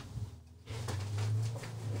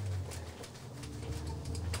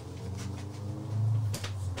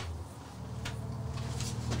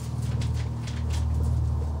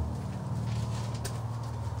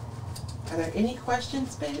 Are there any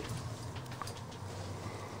questions, babe?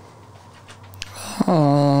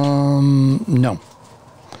 No.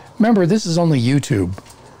 Remember, this is only YouTube.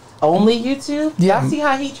 Only YouTube? Yeah. Y'all see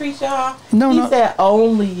how he treats y'all? No, he said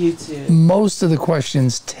only YouTube. Most of the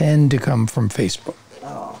questions tend to come from Facebook.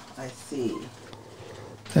 Oh, I see.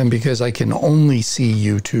 And because I can only see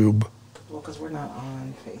YouTube. Well, because we're not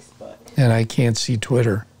on Facebook. And I can't see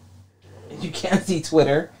Twitter. You can't see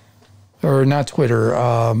Twitter? Or not Twitter.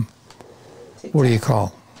 What do you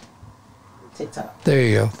call? TikTok. There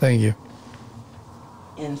you go. Thank you.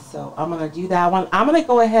 And so I'm going to do that one. I'm going to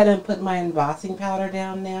go ahead and put my embossing powder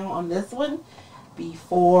down now on this one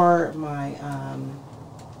before my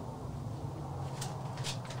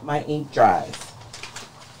my ink dries.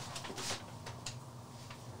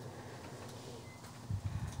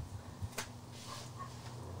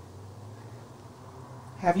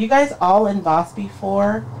 Have you guys all embossed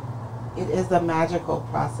before? It is a magical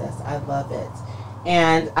process. I love it.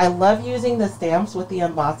 And I love using the stamps with the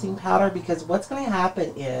embossing powder because what's going to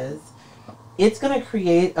happen is it's going to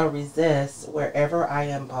create a resist wherever I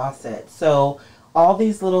emboss it. So all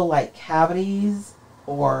these little like cavities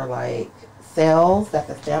or like cells that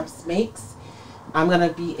the stamps makes, I'm going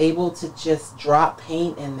to be able to just drop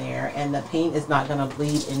paint in there and the paint is not going to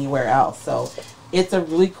bleed anywhere else. So it's a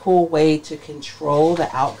really cool way to control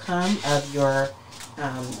the outcome of your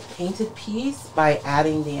painted piece by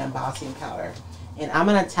adding the embossing powder. And I'm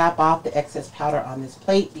going to tap off the excess powder on this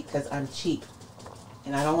plate because I'm cheap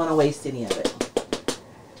and I don't want to waste any of it.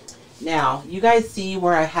 Now, you guys see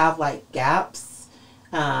where I have like gaps,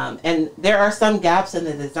 and there are some gaps in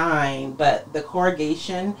the design, but the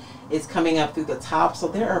corrugation is coming up through the top. So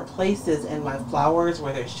there are places in my flowers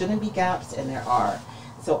where there shouldn't be gaps and there are.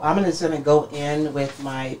 So I'm just going to go in with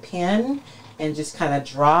my pen and just kind of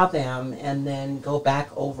draw them and then go back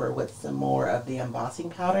over with some more of the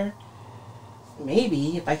embossing powder.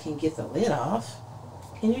 Maybe if I can get the lid off.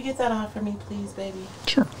 Can you get that off for me, please, baby?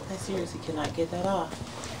 Sure. I seriously cannot get that off.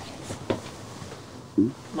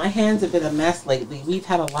 My hands have been a mess lately. We've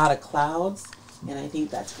had a lot of clouds, and I think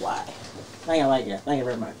that's why. Thank you, thank you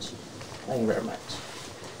very much. Thank you very much.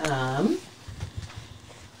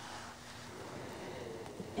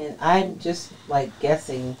 And I'm just like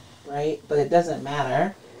guessing, right? But it doesn't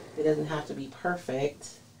matter. It doesn't have to be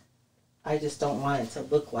perfect. I just don't want it to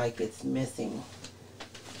look like it's missing.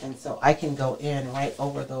 And so I can go in right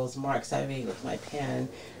over those marks I made with my pen.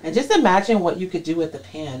 And just imagine what you could do with the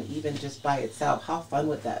pen, even just by itself. How fun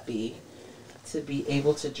would that be to be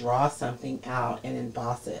able to draw something out and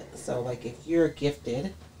emboss it? So like if you're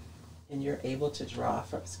gifted and you're able to draw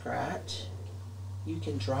from scratch, you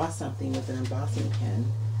can draw something with an embossing pen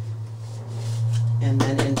and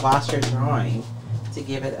then emboss your drawing to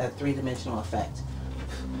give it a three-dimensional effect.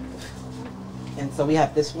 And so we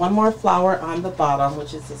have this one more flower on the bottom,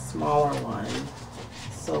 which is a smaller one.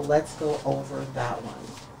 So let's go over that one.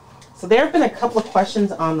 So there have been a couple of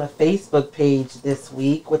questions on the Facebook page this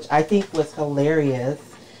week, which I think was hilarious.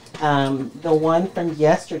 The one from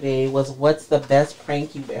yesterday was, what's the best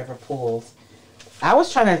prank you've ever pulled? I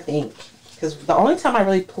was trying to think, because the only time I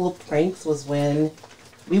really pulled pranks was when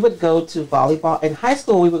we would go to volleyball. In high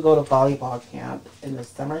school, we would go to volleyball camp in the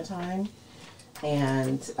summertime.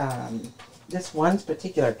 And this one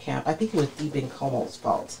particular camp, I think it was Deep in Como's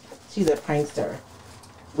fault. She's a prankster.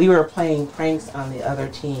 We were playing pranks on the other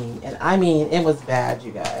team. And I mean, it was bad,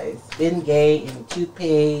 you guys. Ben Gay and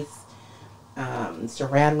toothpaste,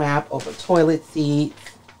 saran wrap over toilet seats.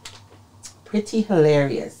 Pretty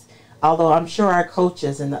hilarious. Although I'm sure our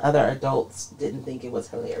coaches and the other adults didn't think it was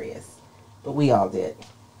hilarious. But we all did.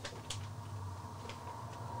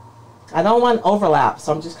 I don't want overlap,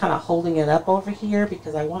 so I'm just kind of holding it up over here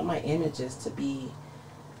because I want my images to be,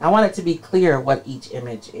 I want it to be clear what each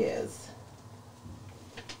image is.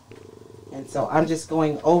 And so I'm just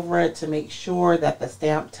going over it to make sure that the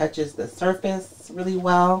stamp touches the surface really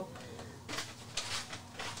well.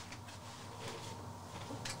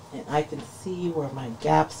 And I can see where my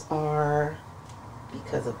gaps are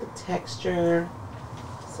because of the texture.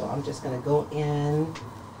 So I'm just going to go in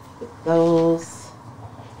with those.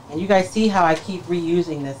 And you guys see how I keep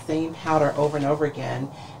reusing the same powder over and over again.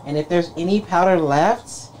 And if there's any powder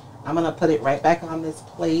left, I'm going to put it right back on this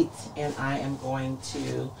plate, and I am going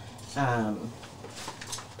to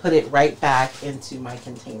put it right back into my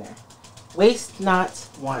container. Waste not,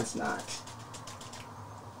 want not.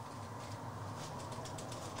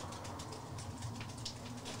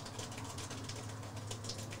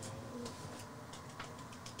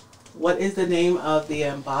 What is the name of the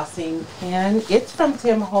embossing pen? It's from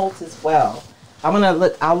Tim Holtz as well.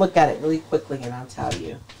 I'll look at it really quickly and I'll tell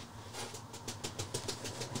you.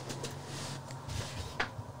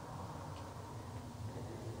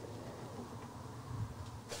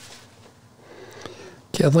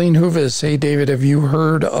 Kathleen Hoovis, hey David, have you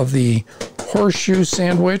heard of the horseshoe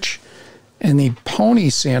sandwich and the pony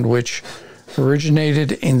sandwich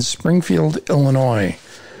originated in Springfield, Illinois?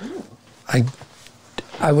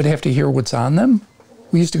 I would have to hear what's on them.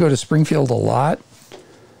 We used to go to Springfield a lot.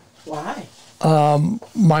 Why?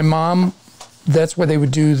 My mom, that's where they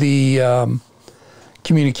would do the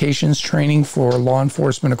communications training for law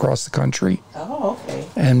enforcement across the country. Oh, okay.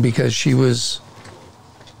 And because she was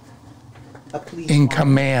in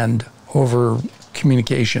command over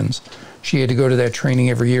communications, she had to go to that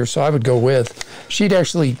training every year. So I would go with.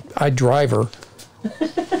 I'd drive her.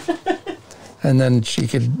 And then she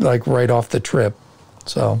could like write off the trip.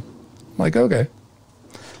 So, like, okay.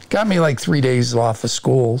 Got me like 3 days off of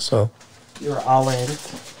school, so. You were all in.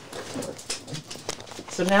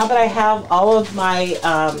 So now that I have all of my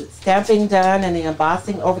stamping done and the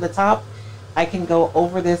embossing over the top, I can go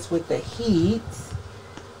over this with the heat.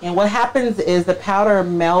 And what happens is the powder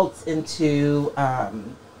melts into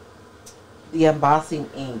the embossing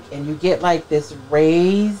ink, and you get like this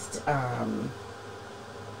raised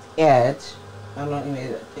edge. I don't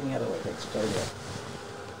know any other way to explain it.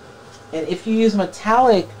 And if you use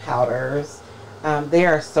metallic powders, they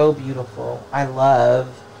are so beautiful. I love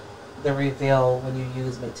the reveal when you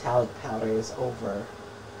use metallic powders over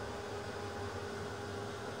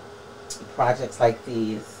projects like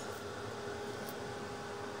these.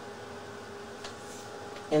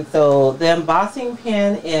 And so the embossing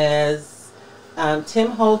pen is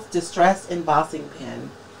Tim Holtz Distress Embossing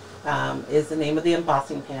Pen is the name of the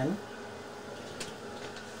embossing pen.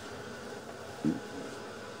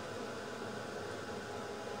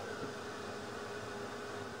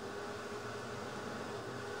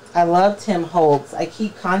 I love Tim Holtz. I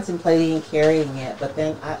keep contemplating carrying it, but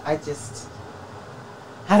then I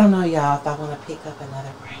don't know, y'all, if I want to pick up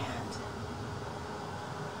another brand.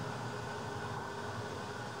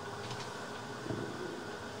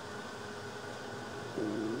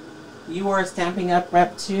 You are Stampin' Up!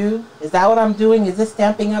 Rep too? Is that what I'm doing? Is this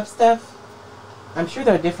Stampin' Up! Stuff? I'm sure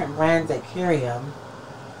there are different brands that carry them.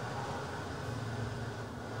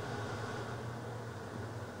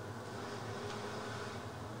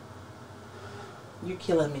 You're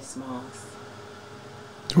killing me, Smalls.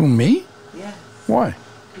 Who, me? Yes. Why?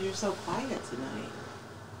 You're so quiet tonight.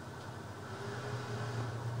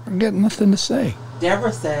 I got nothing to say.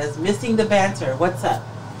 Deborah says, missing the banter. What's up?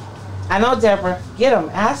 I know, Deborah. Get him.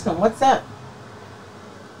 Ask him. What's up?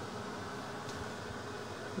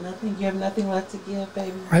 Nothing. You have nothing left to give,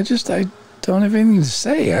 baby. I don't have anything to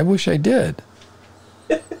say. I wish I did.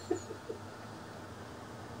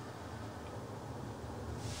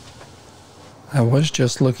 I was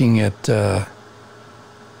just looking at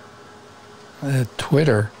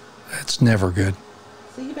Twitter. That's never good.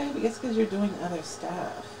 See, baby, it's because you're doing other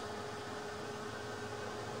stuff.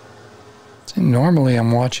 See, normally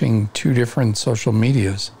I'm watching 2 different social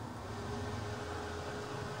medias.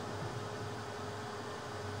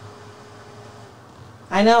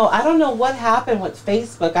 I know. I don't know what happened with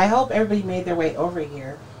Facebook. I hope everybody made their way over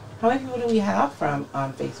here. How many people do we have from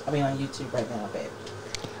on Facebook? I mean, on YouTube right now, babe.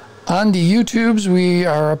 On the YouTubes, we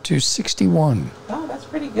are up to 61. Oh, that's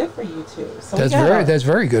pretty good for YouTube. So that's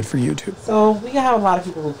very good for YouTube. So we have a lot of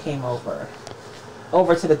people who came over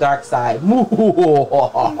to the dark side.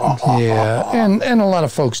 Yeah, and a lot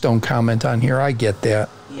of folks don't comment on here. I get that.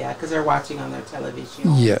 Yeah, because they're watching on their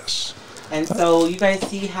television. Yes. And so you guys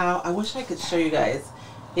see how, I wish I could show you guys.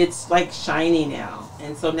 It's like shiny now.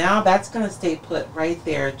 And so now that's going to stay put right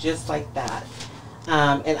there just like that.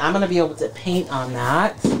 And I'm going to be able to paint on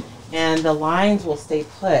that. And the lines will stay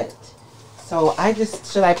put. So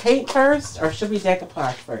should I paint first or should we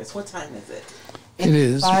decoupage first? What time is it? It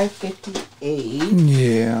is 5:58.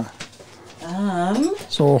 Yeah.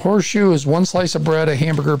 So a horseshoe is 1 slice of bread, a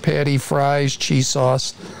hamburger patty, fries, cheese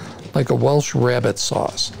sauce, like a Welsh rabbit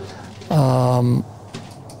sauce. A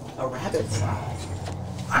rabbit sauce.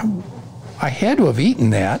 I had to have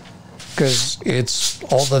eaten that because it's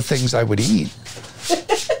all the things I would eat.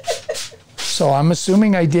 So I'm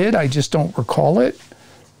assuming I did. I just don't recall it.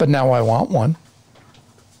 But now I want one.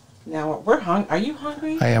 Now we're hungry. Are you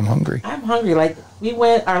hungry? I am hungry. I'm hungry. Like we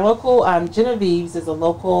went, our local Genevieve's is a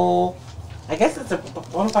local, I guess it's a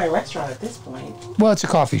bona fide restaurant at this point. Well, it's a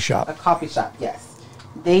coffee shop. A coffee shop, yes.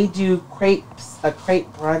 They do crepes, a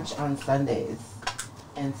crepe brunch on Sundays.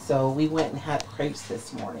 And so we went and had crepes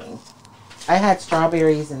this morning. I had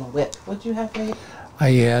strawberries and whip. What'd you have, babe?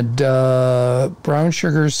 I had brown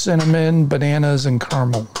sugar, cinnamon, bananas, and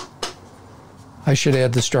caramel. I should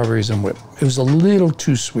add the strawberries and whip. It was a little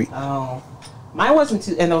too sweet. Oh, mine wasn't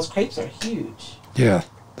too, and those crepes are huge. Yeah,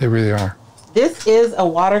 they really are. This is a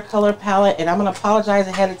watercolor palette, and I'm going to apologize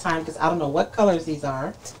ahead of time because I don't know what colors these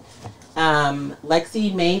are.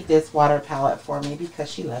 Lexi made this water palette for me because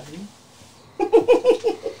she loves me.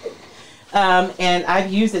 And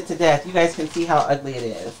I've used it to death. You guys can see how ugly it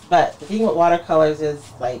is. But the thing with watercolors is,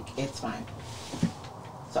 like, it's fine.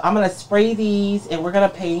 So I'm going to spray these, and we're going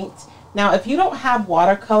to paint. Now, if you don't have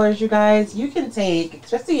watercolors, you guys, you can take,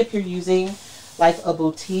 especially if you're using, like, a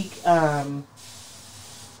boutique chalk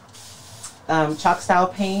style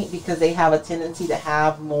paint, because they have a tendency to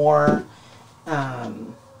have more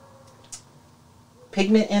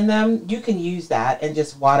pigment in them. You can use that and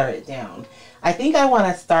just water it down. I think I want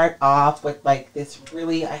to start off with like this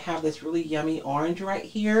really, I have this really yummy orange right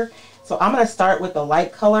here. So I'm going to start with the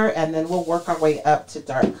light color and then we'll work our way up to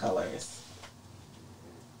dark colors.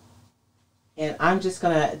 And I'm just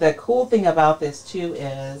going to, the cool thing about this too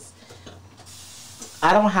is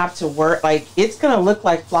I don't have to work, like it's going to look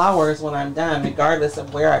like flowers when I'm done regardless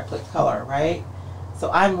of where I put color, right?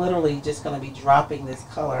 So I'm literally just going to be dropping this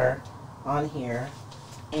color on here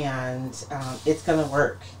and it's going to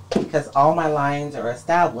work because all my lines are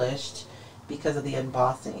established because of the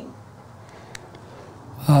embossing.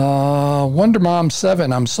 Wonder Mom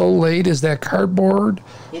 7, I'm so late. Is that cardboard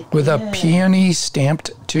with a peony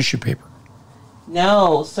stamped tissue paper?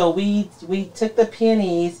 No, so we took the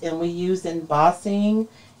peonies and we used embossing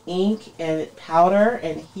ink and powder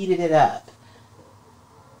and heated it up.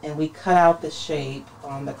 And we cut out the shape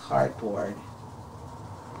on the cardboard.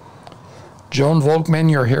 Joan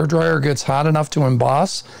Volkman, your hairdryer gets hot enough to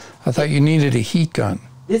emboss? I thought you needed a heat gun.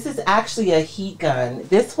 This is actually a heat gun.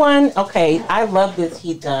 This one, okay, I love this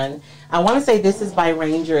heat gun. I want to say this is by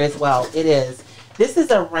Ranger as well. It is. This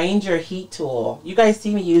is a Ranger heat tool. You guys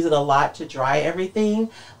see me use it a lot to dry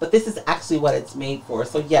everything, but this is actually what it's made for.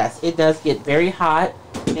 So yes, it does get very hot,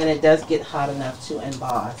 and it does get hot enough to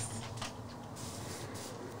emboss.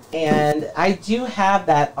 And I do have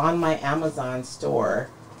that on my Amazon store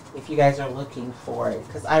if you guys are looking for it,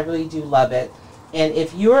 because I really do love it. And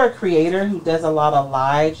if you're a creator who does a lot of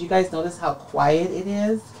lives, you guys notice how quiet it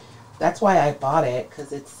is? That's why I bought it,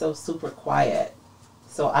 because it's so super quiet.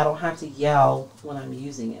 So I don't have to yell when I'm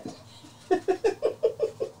using it.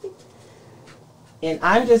 And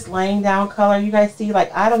I'm just laying down color. You guys see,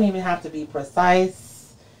 like, I don't even have to be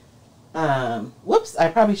precise. Whoops, I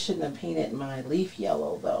probably shouldn't have painted my leaf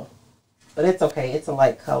yellow, though. But it's okay. It's a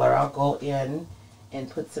light color. I'll go in and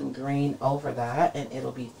put some green over that, and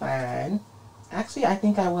it'll be fine. Actually, I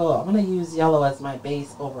think I will. I'm going to use yellow as my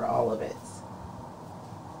base over all of it.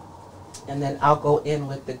 And then I'll go in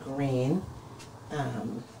with the green.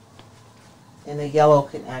 And the yellow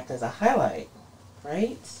can act as a highlight,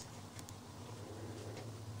 right?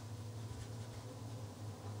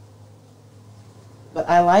 But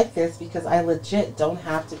I like this because I legit don't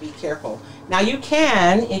have to be careful. Now you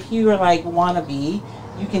can, if you are like wanna be,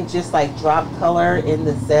 you can just like drop color in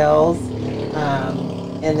the cells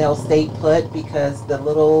and they'll stay put because the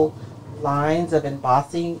little lines of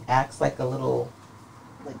embossing acts like a little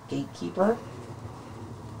like gatekeeper.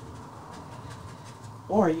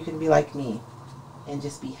 Or you can be like me and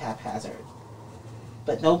just be haphazard.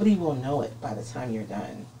 But nobody will know it by the time you're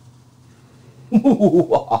done.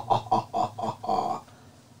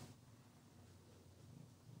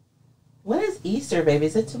 When is Easter, baby?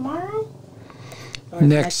 Is it tomorrow? Or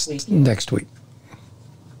next week.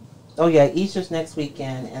 Oh yeah, Easter's next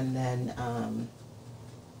weekend, and then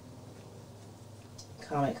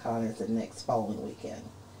Comic-Con is the next following weekend.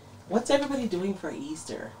 What's everybody doing for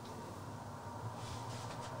Easter?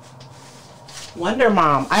 Wonder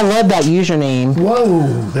Mom. I love that username. Whoa,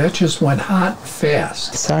 that just went hot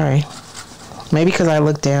fast. Sorry. Maybe because I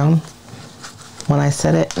looked down when I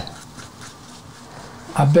said it.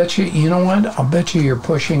 I bet you know what? I'll bet you're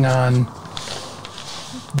pushing on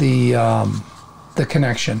the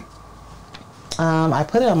connection. I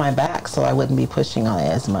put it on my back so I wouldn't be pushing on it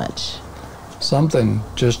as much. Something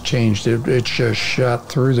just changed. It just shot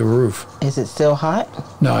through the roof. Is it still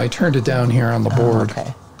hot? No, I turned it down here on the board.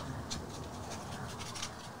 Okay.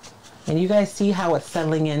 And you guys see how it's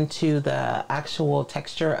settling into the actual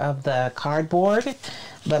texture of the cardboard?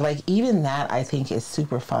 But like even that I think is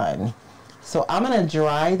super fun. So I'm going to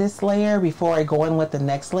dry this layer before I go in with the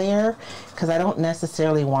next layer because I don't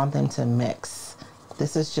necessarily want them to mix.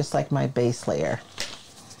 This is just like my base layer.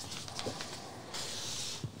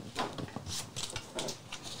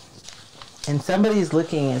 And somebody's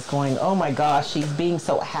looking is going, oh my gosh, she's being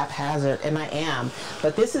so haphazard, and I am.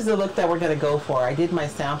 But this is the look that we're going to go for. I did my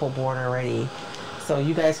sample board already. So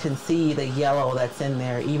you guys can see the yellow that's in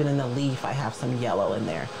there. Even in the leaf, I have some yellow in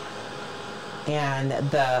there. And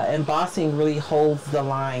the embossing really holds the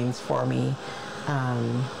lines for me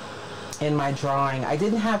in my drawing. I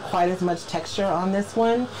didn't have quite as much texture on this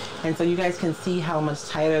one. And so you guys can see how much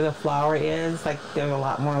tighter the flower is. Like there's a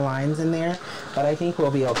lot more lines in there. But I think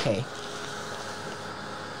we'll be okay.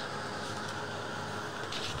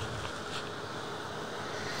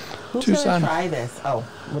 Who's going to try this? Oh,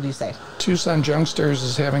 what do you say? Tucson Youngsters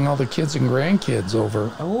is having all the kids and grandkids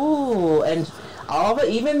over. Oh, and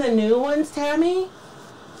even the new ones, Tammy?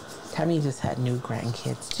 Tammy just had new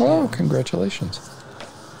grandkids, too. Oh, congratulations.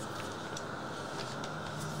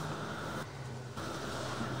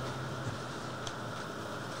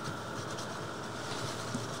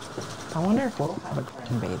 I wonder if we'll have a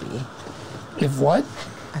grandbaby. If what?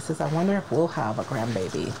 I says, I wonder if we'll have a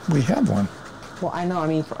grandbaby. We have one. Well, I know, I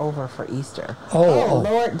mean over for Easter. Oh,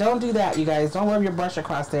 Lord, don't do that, you guys. Don't rub your brush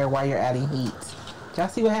across there while you're adding heat. Did y'all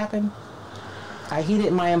see what happened? I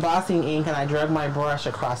heated my embossing ink and I drug my brush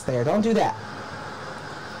across there. Don't do that.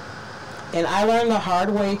 And I learned the hard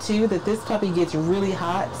way, too, that this puppy gets really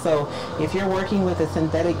hot. So if you're working with a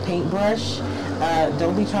synthetic paintbrush,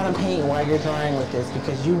 don't be trying to paint while you're drawing with this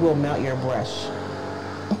because you will melt your brush.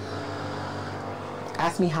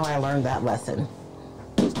 Ask me how I learned that lesson.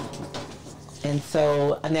 And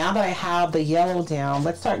so now that I have the yellow down,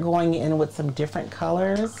 let's start going in with some different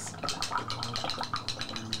colors.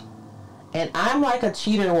 And I'm like a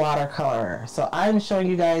cheater watercolorer. So I'm showing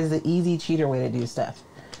you guys the easy cheater way to do stuff.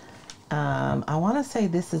 I want to say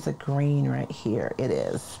this is a green right here. It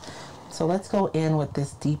is. So let's go in with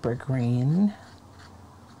this deeper green.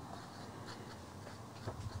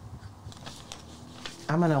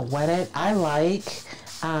 I'm going to wet it. I like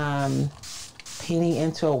painting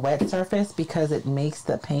into a wet surface because it makes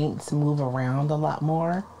the paints move around a lot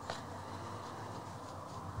more.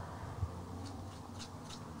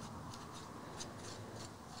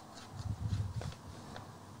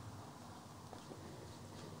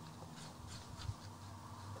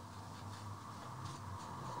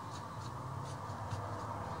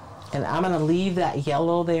 And I'm going to leave that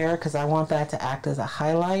yellow there because I want that to act as a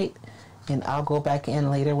highlight. And I'll go back in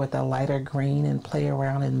later with a lighter green and play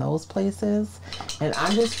around in those places. And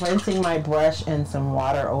I'm just rinsing my brush in some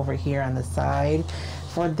water over here on the side.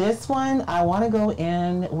 For this one, I want to go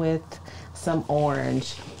in with some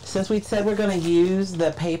orange. Since we said we're going to use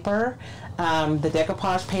the paper, the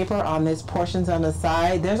decoupage paper on these portions on the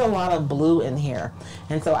side, there's a lot of blue in here.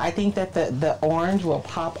 And so I think that the orange will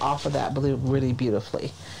pop off of that blue really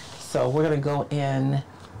beautifully. So we're going to go in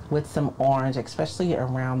with some orange, especially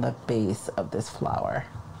around the base of this flower.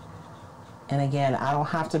 And again, I don't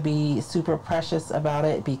have to be super precious about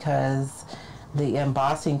it because the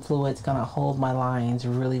embossing fluid's gonna hold my lines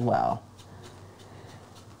really well.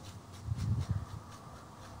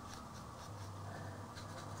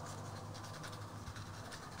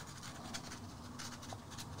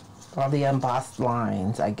 Or the embossed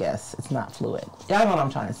lines, I guess. It's not fluid. Y'all know what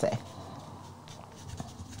I'm trying to say.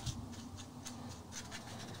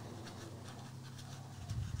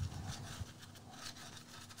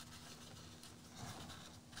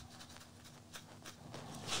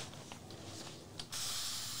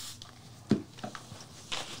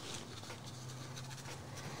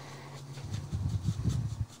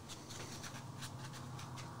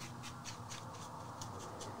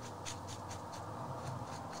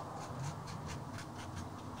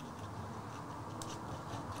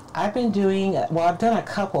 I've been doing, well, I've done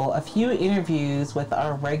a few interviews with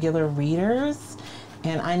our regular readers,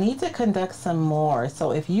 and I need to conduct some more.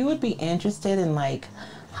 So if you would be interested in like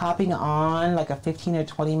hopping on like a 15 or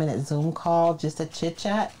 20 minute Zoom call just to chit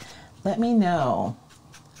chat, let me know.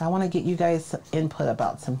 I want to get you guys input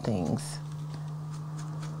about some things.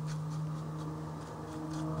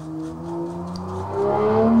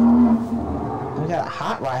 We got a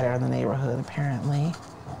hot rider in the neighborhood apparently.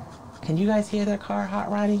 Can you guys hear their car hot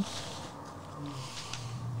riding?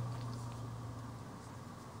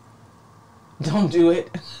 Don't do it.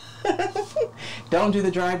 Don't do the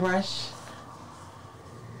dry brush.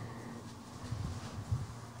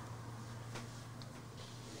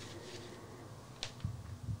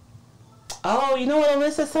 Oh, you know what,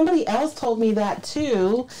 Alyssa? Somebody else told me that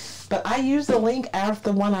too, but I use the link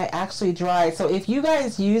after the one I actually dried. So if you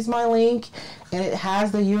guys use my link and it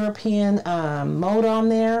has the European mode on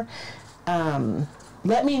there,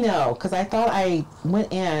 let me know, because I thought I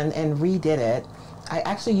went in and redid it. I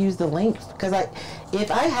actually used the link because if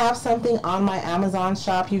I have something on my Amazon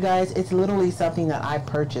shop, you guys, it's literally something that I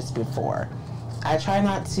purchased before. I try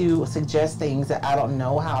not to suggest things that I don't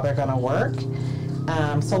know how they're gonna work.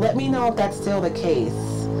 So let me know if that's still the case,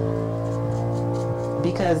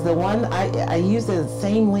 because the one I used the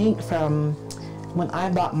same link from when I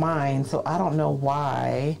bought mine, so I don't know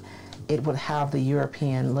why it would have the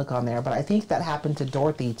European look on there, but I think that happened to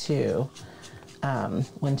Dorothy too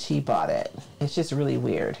when she bought it. It's just really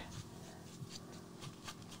weird.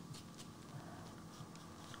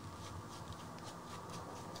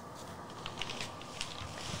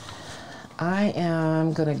 I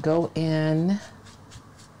am gonna go in .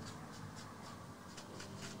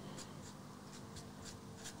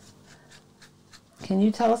 Can you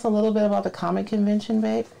tell us a little bit about the comic convention,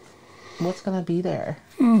 babe? What's going to be there?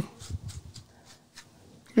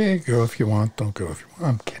 Yeah, go if you want. Don't go if you want.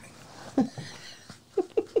 I'm kidding.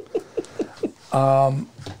 Oh,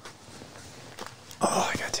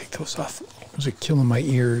 I got to take those off. Those are killing my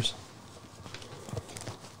ears.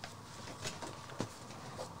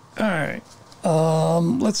 All right.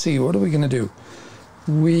 Let's see. What are we going to do?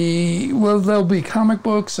 Well, there'll be comic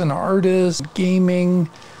books and artists, gaming.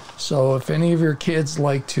 So if any of your kids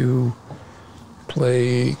like to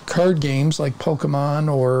play card games like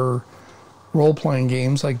Pokemon or role-playing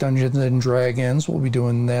games like Dungeons and Dragons, we'll be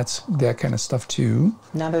doing that kind of stuff too.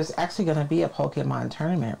 Now there's actually going to be a Pokemon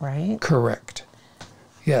tournament, right? Correct.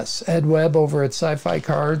 Yes, Ed Webb over at Sci-Fi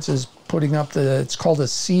Cards is putting up it's called a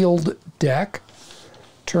sealed deck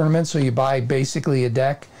tournament. So you buy basically a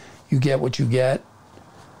deck, you get what you get,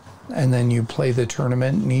 and then you play the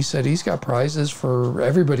tournament. And he said he's got prizes for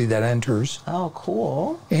everybody that enters. Oh,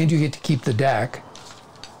 cool. And you get to keep the deck.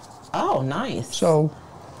 Oh, nice. So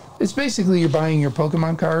it's basically you're buying your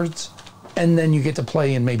Pokemon cards, and then you get to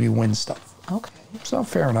play and maybe win stuff. Okay. So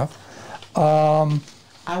fair enough.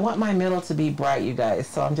 I want my middle to be bright, you guys.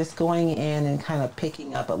 So I'm just going in and kind of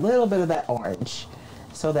picking up a little bit of that orange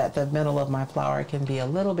so that the middle of my flower can be a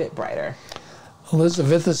little bit brighter.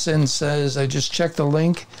 Elizabethson says, I just checked the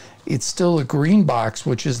link. It's still a green box,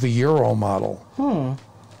 which is the Euro model.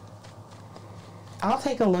 I'll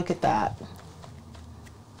take a look at that.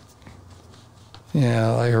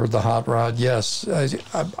 Yeah, I heard the hot rod. Yes.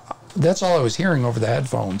 That's all I was hearing over the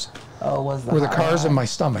headphones. Oh, was the were the hot cars rod in my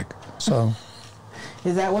stomach. So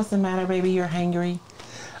is that what's the matter, baby? You're hangry?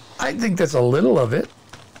 I think that's a little of it.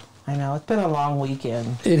 I know. It's been a long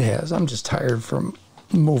weekend. It has. I'm just tired from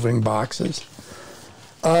moving boxes.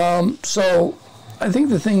 So I think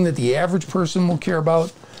the thing that the average person will care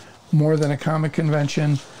about more than a comic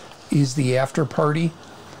convention is the after party.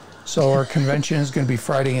 So our convention is going to be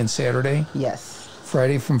Friday and Saturday. Yes.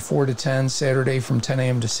 Friday from 4 to 10, Saturday from 10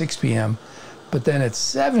 a.m. to 6 p.m. But then at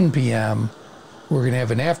 7 p.m., we're going to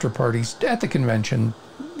have an after party at the convention,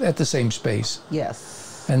 at the same space.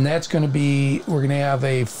 Yes. And that's going to be, we're going to have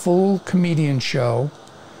a full comedian show.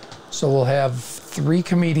 So we'll have 3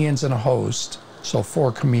 comedians and a host. So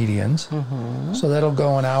 4 comedians. So that'll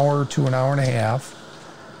go an hour to an hour and a half.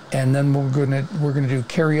 And then we're gonna do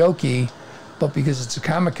karaoke, but because it's a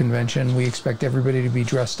comic convention, we expect everybody to be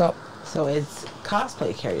dressed up. So it's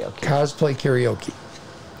cosplay karaoke. Cosplay karaoke.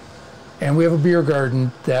 And we have a beer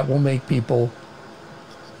garden that will make people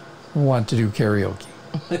want to do karaoke.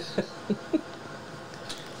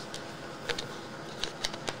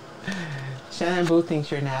 Shannon Booth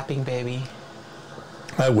thinks you're napping, baby.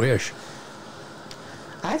 I wish.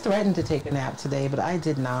 I threatened to take a nap today, but I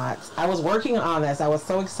did not. I was working on this. I was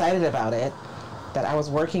so excited about it that I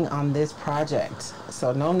was working on this project.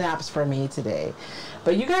 So no naps for me today.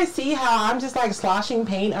 But you guys see how I'm just like sloshing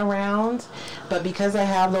paint around, but because I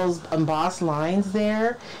have those embossed lines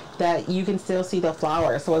there, that you can still see the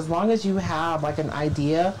flower. So as long as you have like an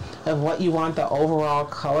idea of what you want the overall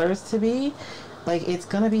colors to be, like it's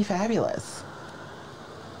gonna be fabulous.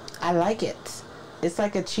 I like it. It's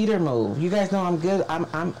like a cheater move. You guys know I'm good.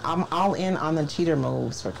 I'm all in on the cheater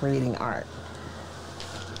moves for creating art.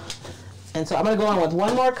 And so I'm gonna go on with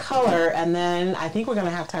one more color, and then I think we're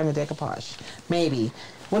gonna have time to decoupage. Maybe.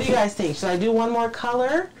 What do you guys think? Should I do one more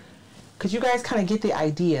color? Could you guys kind of get the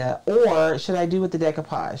idea, or should I do with the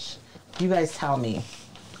decoupage? You guys tell me.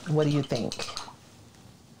 What do you think?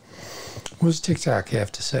 What does TikTok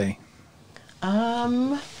have to say?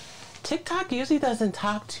 TikTok usually doesn't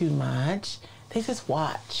talk too much. They just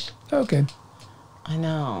watch. Okay. I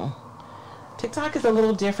know. TikTok is a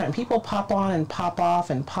little different. People pop on and pop off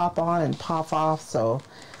and pop on and pop off, so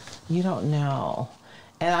you don't know.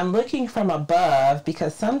 And I'm looking from above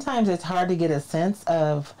because sometimes it's hard to get a sense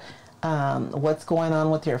of what's going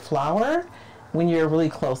on with your flower when you're really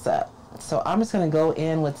close up. So I'm just going to go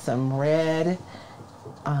in with some red,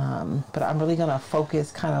 but I'm really going to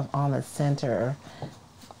focus kind of on the center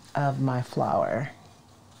of my flower.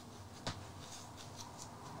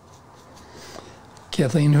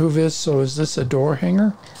 Kathleen Hoovis, so is this a door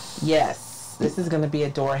hanger? Yes, this is going to be a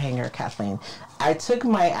door hanger, Kathleen. I took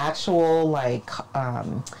my actual like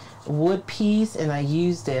wood piece and I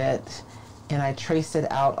used it and I traced it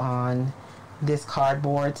out on this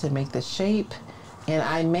cardboard to make the shape. And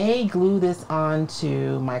I may glue this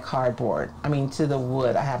onto my cardboard. I mean, to the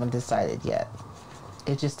wood. I haven't decided yet.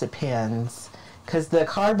 It just depends. Because the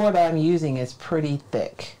cardboard I'm using is pretty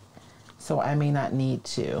thick. So I may not need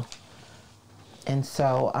to. And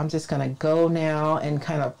so I'm just going to go now and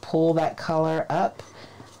kind of pull that color up.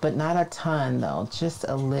 But not a ton though. Just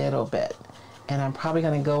a little bit. And I'm probably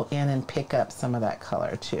going to go in and pick up some of that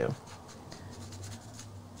color too.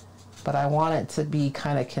 But I want it to be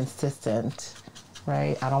kind of consistent.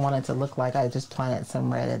 Right? I don't want it to look like I just planted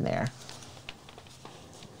some red in there.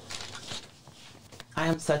 I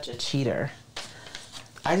am such a cheater.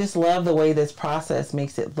 I just love the way this process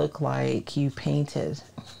makes it look like you painted.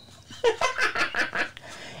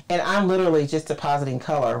 And I'm literally just depositing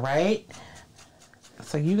color, right?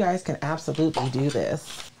 So you guys can absolutely do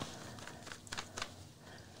this.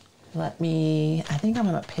 I think I'm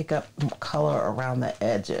going to pick up color around the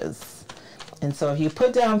edges. And so if you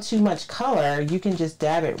put down too much color, you can just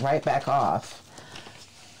dab it right back off.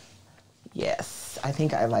 Yes, I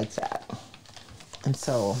think I like that. And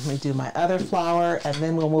so let me do my other flower and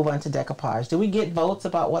then we'll move on to decoupage. Do we get votes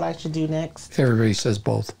about what I should do next? Everybody says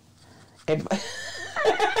both.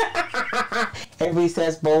 Everybody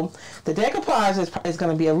says both. The decoupage is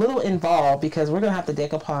going to be a little involved because we're going to have to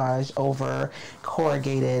decoupage over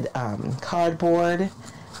corrugated cardboard.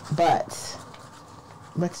 But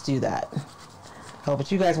let's do that. Oh,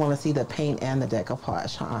 but you guys want to see the paint and the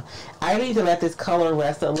decoupage, huh? I need to let this color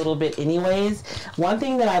rest a little bit anyways. One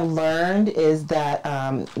thing that I've learned is that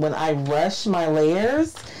when I rush my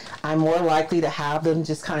layers, I'm more likely to have them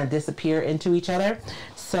just kind of disappear into each other.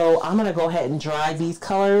 So I'm going to go ahead and dry these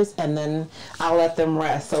colors and then I'll let them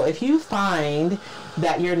rest. So if you find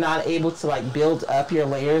that you're not able to like build up your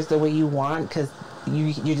layers the way you want because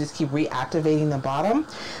you just keep reactivating the bottom,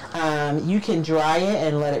 you can dry it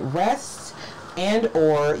and let it rest. And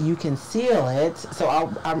or you can seal it. So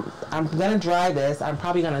I'm gonna dry this. I'm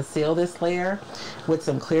probably gonna seal this layer with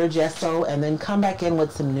some clear gesso and then come back in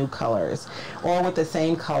with some new colors or with the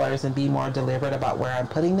same colors and be more deliberate about where I'm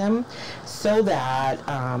putting them so that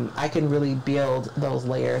I can really build those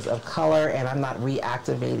layers of color and I'm not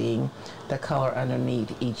reactivating the color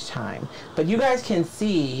underneath each time. But you guys can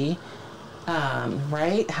see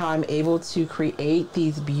right, how I'm able to create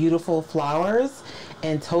these beautiful flowers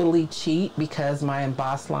and totally cheat because my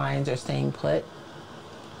embossed lines are staying put.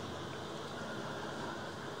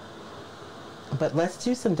 But let's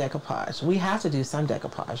do some decoupage. We have to do some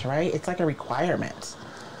decoupage, right? It's like a requirement.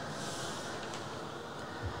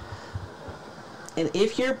 And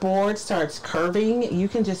if your board starts curving, you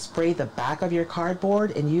can just spray the back of your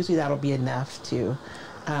cardboard, and usually that'll be enough to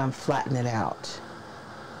flatten it out.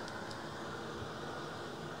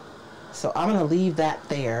 So I'm gonna leave that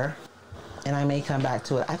there, and I may come back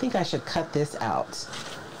to it. I think I should cut this out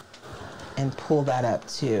and pull that up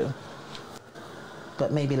too,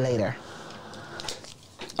 but maybe later.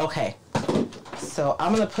 Okay, so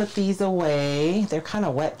I'm gonna put these away. They're kind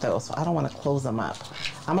of wet though, so I don't want to close them up.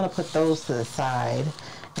 I'm gonna put those to the side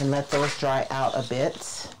and let those dry out a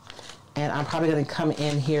bit. And I'm probably gonna come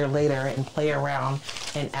in here later and play around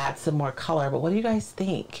and add some more color. But what do you guys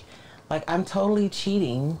think? Like, I'm totally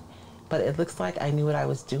cheating, but it looks like I knew what I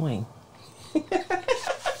was doing.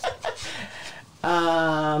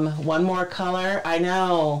 One more color. I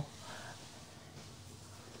know.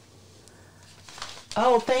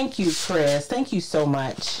 Oh, thank you, Chris. Thank you so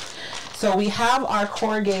much. So we have our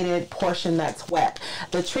corrugated portion that's wet.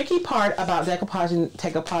 The tricky part about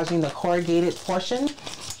decoupaging the corrugated portion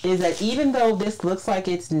is that even though this looks like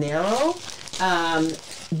it's narrow,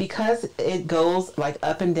 because it goes like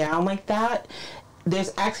up and down like that,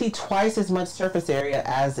 there's actually twice as much surface area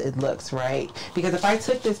as it looks, right? Because if I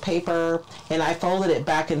took this paper and I folded it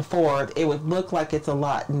back and forth, it would look like it's a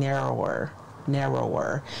lot narrower,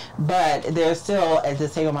 but there's still the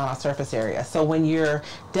same amount of surface area. So when you're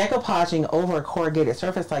decoupaging over a corrugated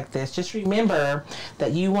surface like this, just remember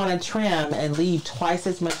that you want to trim and leave twice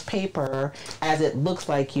as much paper as it looks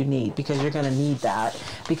like you need, because you're going to need that,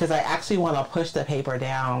 because I actually want to push the paper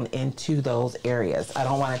down into those areas. I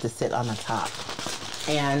don't want it to sit on the top.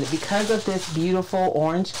 And because of this beautiful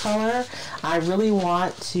orange color, I really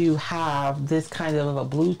want to have this kind of a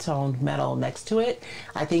blue toned metal next to it.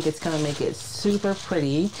 I think it's going to make it super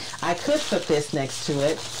pretty. I could put this next to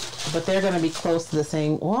it, but they're going to be close to the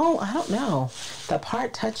same. Well, I don't know. The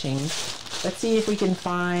part touching. Let's see if we can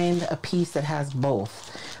find a piece that has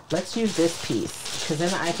both. Let's use this piece, because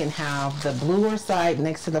then I can have the bluer side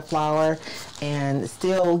next to the flower and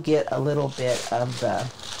still get a little bit of the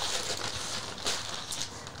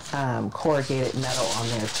corrugated metal on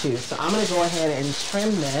there too. So I'm going to go ahead and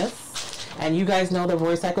trim this. And you guys know the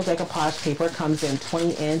Royce decoupage paper comes in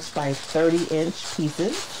 20-inch by 30-inch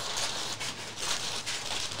pieces.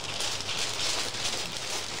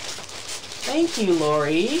 Thank you,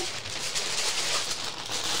 Lori.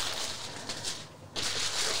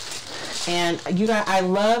 And you guys, I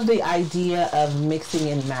love the idea of mixing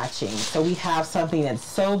and matching. So we have something that's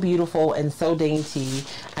so beautiful and so dainty,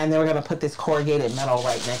 and then we're going to put this corrugated metal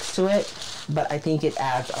right next to it. But I think it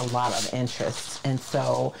adds a lot of interest. And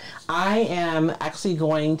so I am actually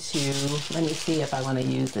going to, let me see if I want to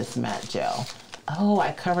use this matte gel. Oh,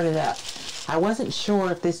 I covered it up. I wasn't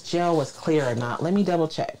sure if this gel was clear or not. Let me double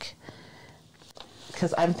check,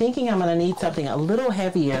 because I'm thinking I'm going to need something a little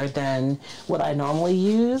heavier than what I normally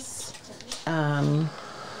use.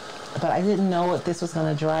 But I didn't know if this was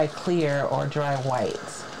going to dry clear or dry white.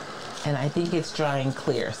 And I think it's drying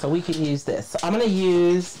clear, so we could use this. So I'm going to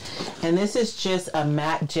use, and this is just a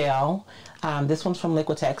matte gel. This one's from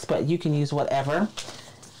Liquitex, but you can use whatever,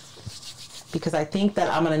 because I think that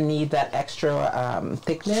I'm going to need that extra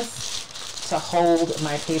thickness to hold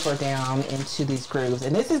my paper down into these grooves.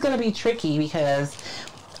 And this is going to be tricky because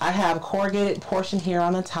I have corrugated portion here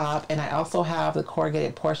on the top, and I also have the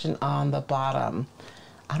corrugated portion on the bottom.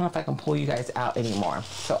 I don't know if I can pull you guys out anymore,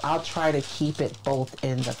 so I'll try to keep it both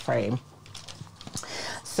in the frame.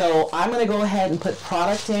 So I'm going to go ahead and put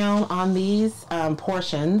product down on these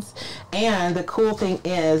portions, and the cool thing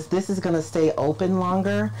is this is going to stay open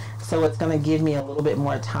longer, so it's going to give me a little bit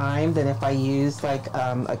more time than if I use like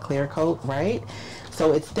a clear coat, right?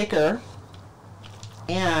 So it's thicker,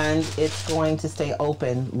 and it's going to stay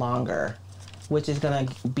open longer, which is going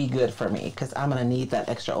to be good for me, because I'm going to need that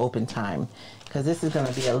extra open time, because this is going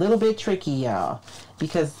to be a little bit tricky, y'all,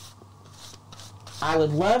 because I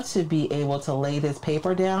would love to be able to lay this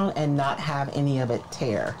paper down and not have any of it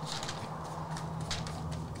tear.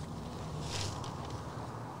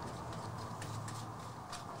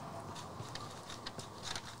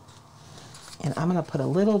 And I'm going to put a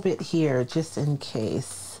little bit here just in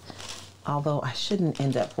case, although I shouldn't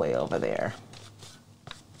end up way over there.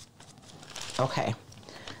 Okay,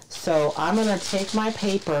 so I'm going to take my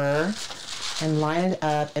paper and line it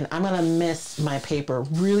up, and I'm going to mist my paper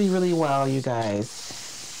really, really well, you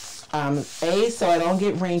guys. A, so I don't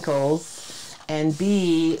get wrinkles, and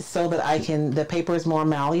B, so that I can, the paper is more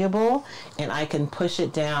malleable, and I can push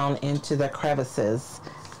it down into the crevices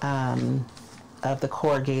of the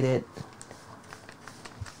corrugated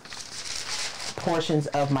portions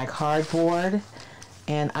of my cardboard,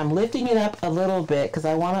 and I'm lifting it up a little bit because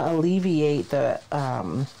I want to alleviate the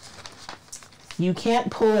you can't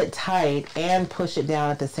pull it tight and push it down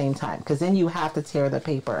at the same time, because then you have to tear the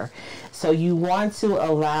paper. So you want to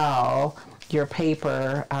allow your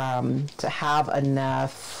paper to have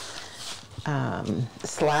enough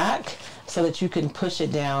slack so that you can push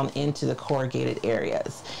it down into the corrugated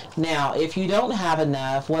areas. Now, if you don't have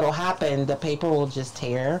enough, what will happen, the paper will just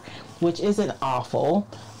tear, which isn't awful,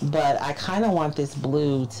 but I kind of want this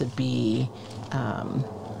blue to be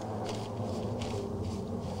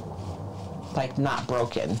like not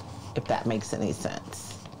broken, if that makes any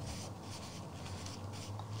sense.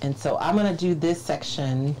 And so I'm going to do this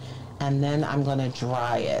section, and then I'm going to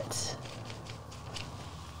dry it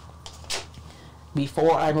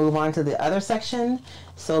before I move on to the other section,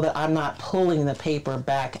 so that I'm not pulling the paper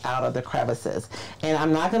back out of the crevices. And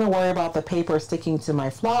I'm not going to worry about the paper sticking to my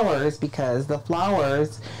flowers, because the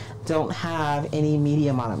flowers don't have any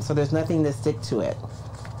medium on them, so there's nothing to stick to it,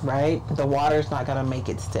 right? The water's not going to make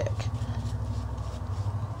it stick.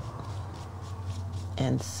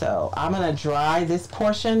 And so I'm going to dry this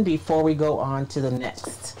portion before we go on to the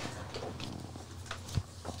next.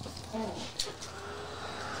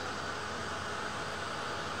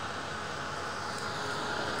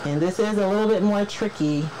 And this is a little bit more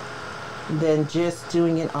tricky than just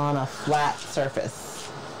doing it on a flat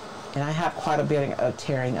surface. And I have quite a bit of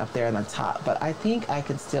tearing up there on the top, but I think I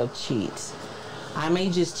could still cheat. I may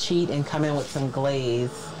just cheat and come in with some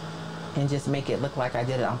glaze and just make it look like I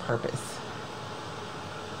did it on purpose.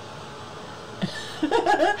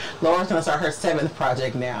 Laura's gonna start her 7th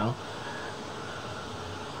project now.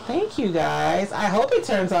 Thank you guys. I hope it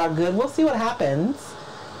turns out good. We'll see what happens.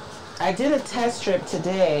 I did a test strip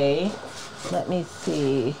today. Let me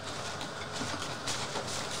see.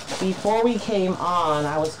 Before we came on,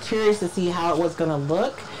 I was curious to see how it was gonna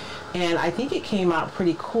look, and I think it came out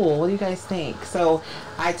pretty cool. What do you guys think? So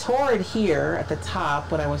I tore it here at the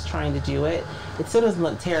top when I was trying to do it. It still doesn't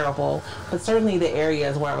look terrible, but certainly the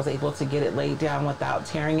areas where I was able to get it laid down without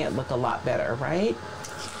tearing it look a lot better, right?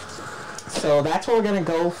 So that's what we're gonna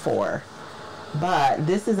go for. But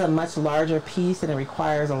this is a much larger piece and it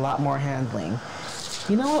requires a lot more handling.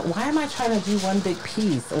 You know what? Why am I trying to do one big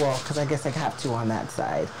piece? Well, because I guess I have to on that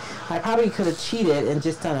side. I probably could have cheated and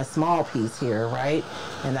just done a small piece here, right?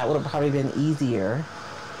 And that would have probably been easier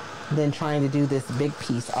than trying to do this big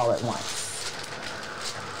piece all at once.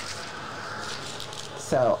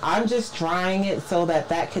 So I'm just drying it so that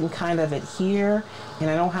that can kind of adhere, and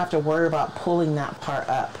I don't have to worry about pulling that part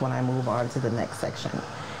up when I move on to the next section.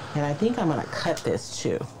 And I think I'm going to cut this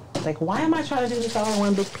too. Like, why am I trying to do this all in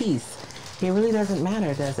one big piece? It really doesn't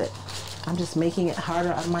matter, does it? I'm just making it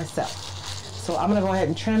harder on myself. So I'm going to go ahead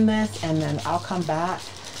and trim this, and then I'll come back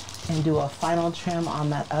and do a final trim on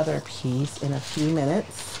that other piece in a few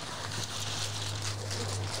minutes.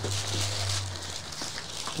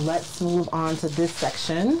 Let's move on to this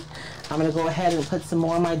section. I'm going to go ahead and put some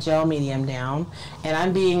more of my gel medium down. And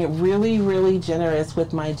I'm being really, really generous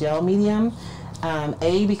with my gel medium.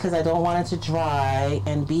 A, because I don't want it to dry,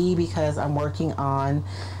 and B, because I'm working on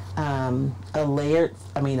a layered,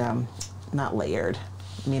 not layered,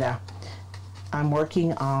 I'm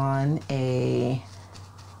working on a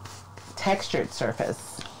textured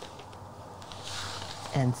surface.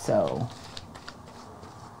 And so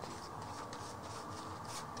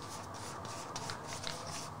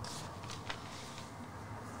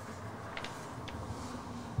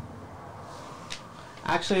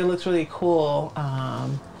actually it looks really cool.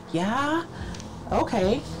 Yeah,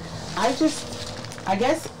 okay. I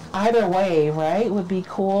guess either way, right, would be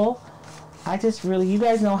cool. I just really, you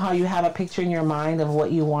guys know how you have a picture in your mind of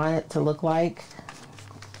what you want it to look like.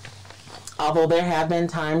 Although there have been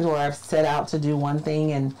times where I've set out to do one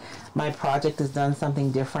thing and my project has done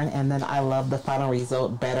something different, and then I love the final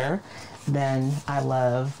result better than I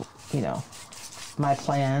love, you know, my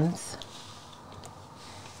plans.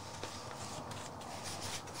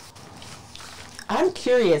 I'm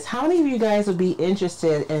curious, how many of you guys would be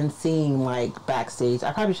interested in seeing like backstage?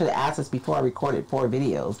 I probably should have asked this before I recorded 4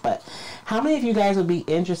 videos, but how many of you guys would be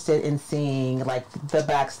interested in seeing like the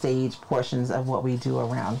backstage portions of what we do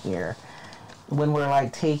around here? When we're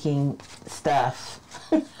like taking stuff,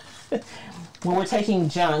 when we're taking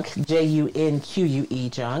junk, J-U-N-Q-U-E,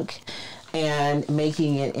 junk, and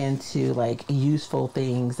making it into like useful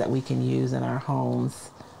things that we can use in our homes.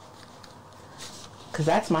 Because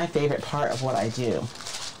that's my favorite part of what I do.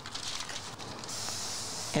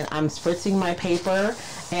 And I'm spritzing my paper,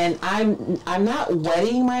 and I'm not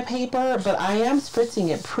wetting my paper, but I am spritzing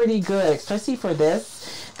it pretty good, especially for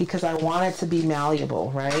this, because I want it to be malleable,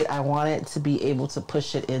 right? I want it to be able to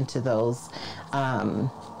push it into those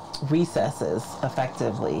recesses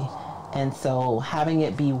effectively. And so having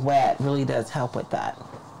it be wet really does help with that.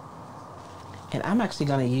 And I'm actually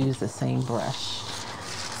going to use the same brush.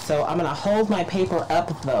 So I'm going to hold my paper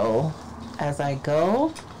up though as I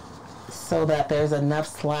go, so that there's enough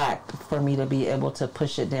slack for me to be able to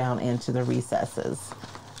push it down into the recesses.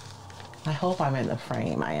 I hope I'm in the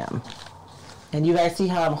frame. I am. And you guys see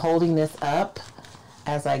how I'm holding this up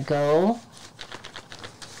as I go?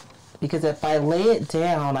 Because if I lay it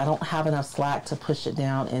down, I don't have enough slack to push it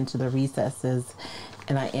down into the recesses,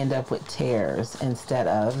 and I end up with tears instead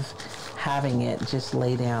of having it just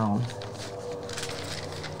lay down.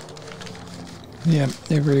 Yeah,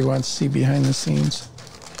 everybody wants to see behind the scenes.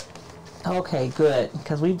 Okay, good,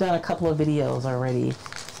 because we've done a couple of videos already.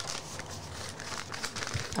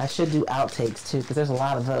 I should do outtakes too, because there's a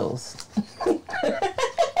lot of those.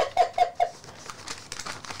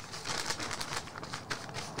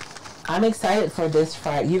 I'm excited for this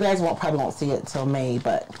Friday. You guys probably won't see it till May,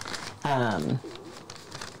 but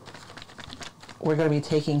we're going to be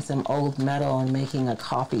taking some old metal and making a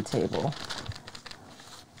coffee table.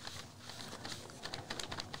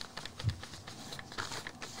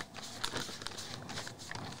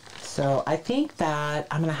 So I think that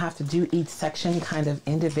I'm going to have to do each section kind of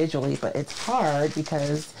individually, but it's hard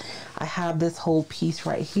because I have this whole piece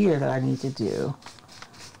right here that I need to do.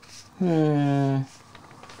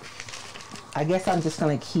 I guess I'm just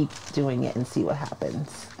going to keep doing it and see what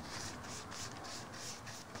happens.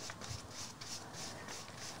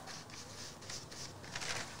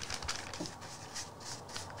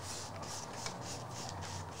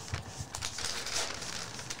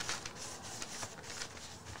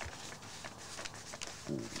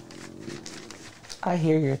 I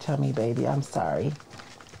hear your tummy, baby. I'm sorry.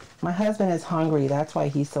 My husband is hungry. That's why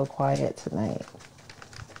he's so quiet tonight.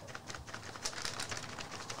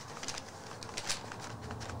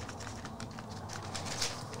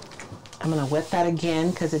 I'm going to wet that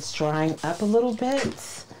again because it's drying up a little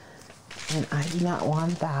bit. And I do not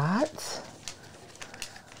want that.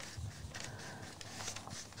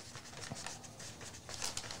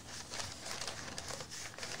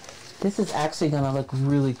 This is actually going to look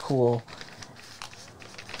really cool.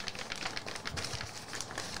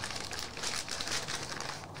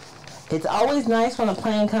 It's always nice when a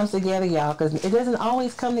plan comes together, y'all, because it doesn't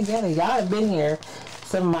always come together. Y'all have been here,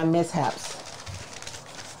 some of my mishaps,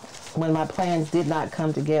 when my plans did not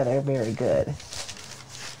come together very good.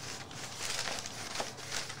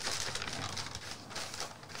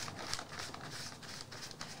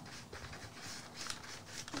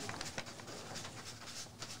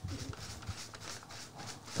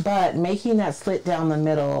 But making that slit down the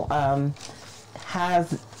middle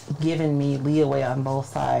has given me leeway on both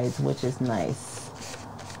sides, which is nice.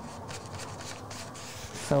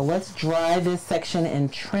 So let's dry this section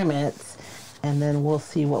and trim it, and then we'll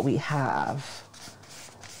see what we have.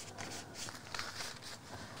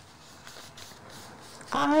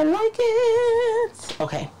 I like it.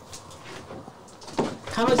 Okay.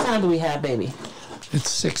 How much time do we have, baby?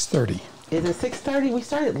 It's 6:30. Is it 6:30? We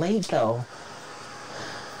started late, though.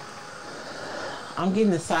 I'm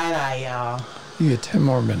getting the side eye, y'all. You get 10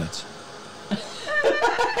 more minutes.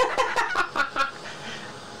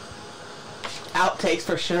 Outtakes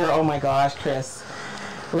for sure. Oh my gosh, Chris.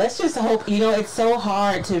 Let's just hope, you know, it's so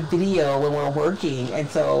hard to video when we're working. And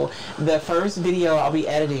so the first video I'll be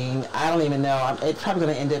editing, I don't even know. It's probably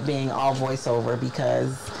going to end up being all voiceover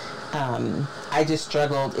because I just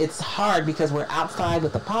struggled. It's hard because we're outside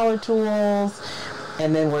with the power tools,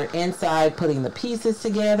 and then we're inside putting the pieces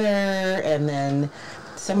together, and then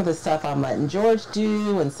some of the stuff I'm letting George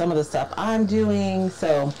do and some of the stuff I'm doing.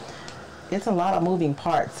 So it's a lot of moving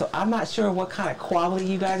parts. So I'm not sure what kind of quality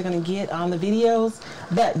you guys are going to get on the videos,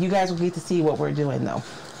 but you guys will get to see what we're doing though.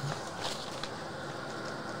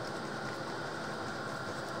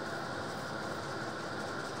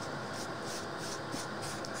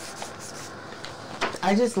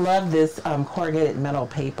 I just love this corrugated metal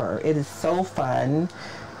paper. It is so fun.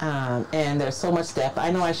 And there's so much depth. I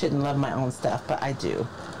know I shouldn't love my own stuff, but I do.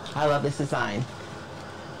 I love this design.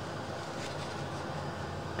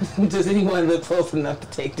 Does anyone look close enough to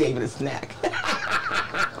take David a snack?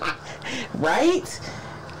 Right?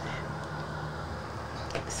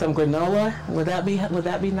 Some granola. Would that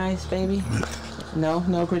be nice, baby? No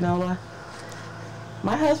granola.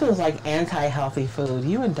 My husband is like anti-healthy food.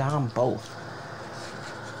 You and Dom both.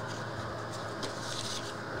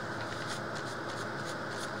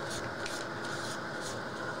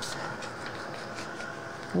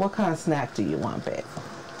 What kind of snack do you want, babe?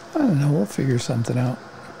 I don't know. We'll figure something out.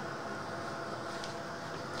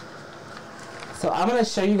 So I'm going to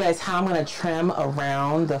show you guys how I'm going to trim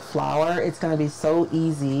around the flower. It's going to be so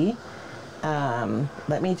easy.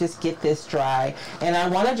 Let me just get this dry, and I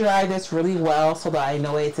want to dry this really well so that I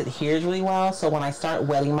know it adheres really well, so when I start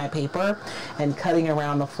wetting my paper and cutting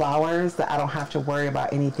around the flowers that I don't have to worry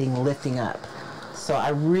about anything lifting up. So I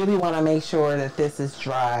really want to make sure that this is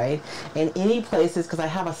dry. In any places, because I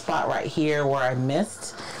have a spot right here where I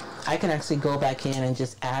missed, I can actually go back in and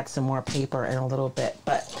just add some more paper in a little bit.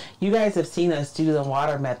 But you guys have seen us do the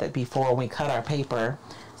water method before when we cut our paper.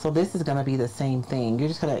 So this is going to be the same thing. You're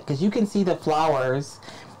just going to, because you can see the flowers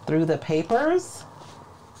through the papers.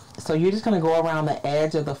 So you're just going to go around the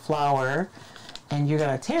edge of the flower and you're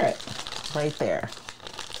going to tear it right there.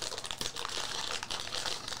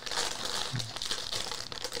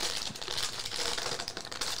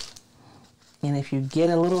 And if you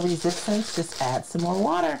get a little resistance, just add some more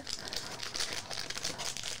water.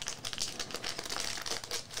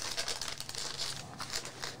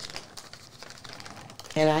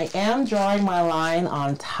 And I am drawing my line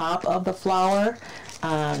on top of the flower,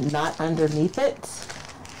 not underneath it,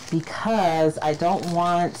 because I don't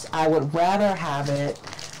want, I would rather have it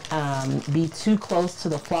be too close to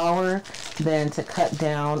the flower than to cut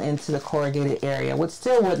down into the corrugated area, which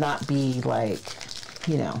still would not be like,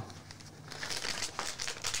 you know,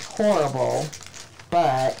 horrible,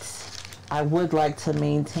 but I would like to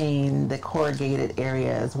maintain the corrugated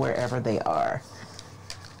areas wherever they are.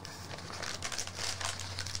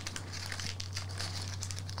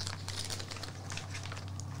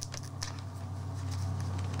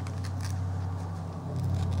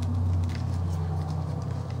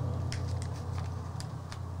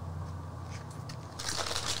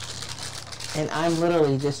 And I'm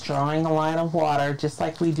literally just drawing a line of water just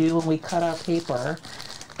like we do when we cut our paper,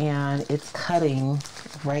 and it's cutting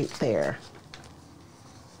right there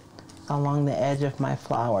along the edge of my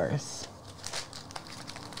flowers.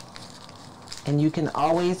 And you can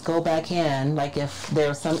always go back in, like if there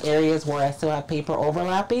are some areas where I still have paper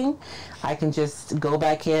overlapping, I can just go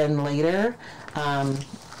back in later,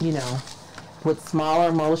 you know, with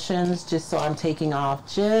smaller motions, just so I'm taking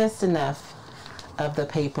off just enough of the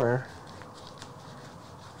paper.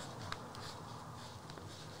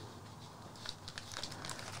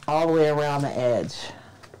 All the way around the edge.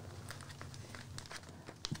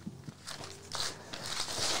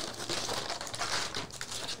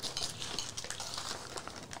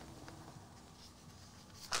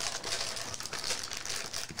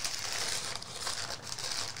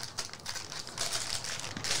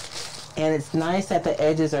 And it's nice that the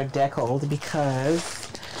edges are deckled because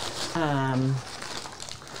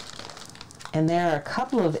and there are a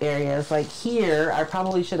couple of areas, like here, I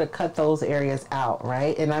probably should have cut those areas out,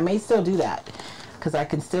 right? And I may still do that because I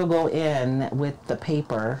can still go in with the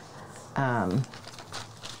paper and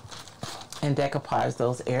decoupage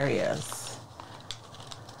those areas.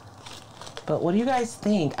 But what do you guys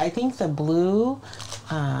think? I think the blue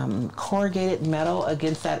corrugated metal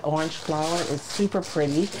against that orange flower is super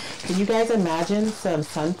pretty. Can you guys imagine some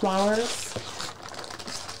sunflowers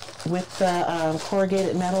with the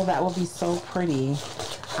corrugated metal? That will be so pretty.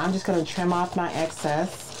 I'm just going to trim off my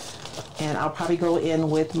excess, and I'll probably go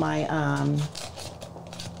in with my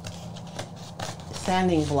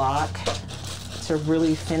sanding block to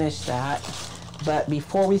really finish that. But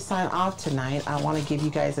before we sign off tonight, I want to give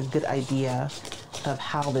you guys a good idea of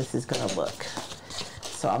how this is going to look.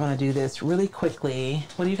 So I'm going to do this really quickly.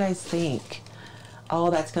 What do you guys think? Oh,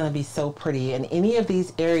 that's going to be so pretty. And any of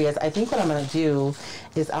these areas, I think what I'm going to do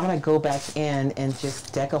is I'm going to go back in and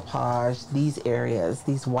just decoupage these areas,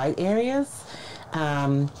 these white areas.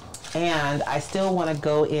 And I still want to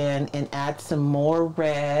go in and add some more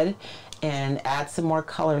red and add some more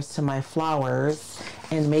colors to my flowers,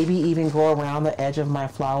 and maybe even go around the edge of my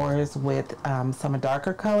flowers with some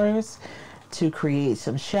darker colors to create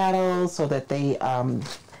some shadows so that they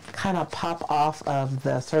kind of pop off of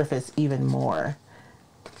the surface even more.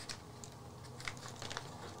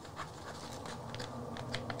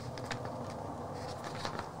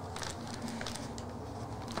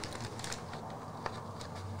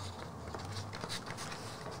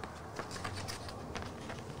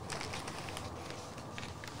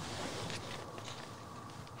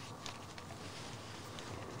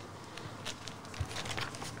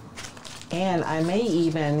 And I may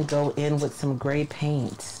even go in with some gray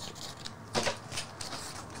paint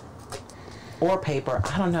or paper.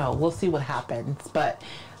 I don't know. We'll see what happens. But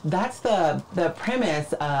that's the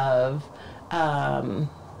premise of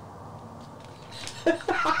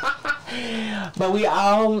but we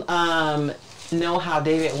all know how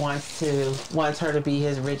David wants her to be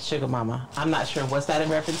his rich sugar mama. I'm not sure what's that in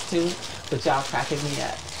reference to, but y'all cracking me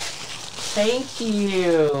up. Thank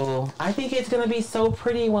you. I think it's going to be so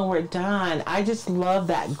pretty when we're done. I just love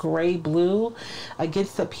that gray blue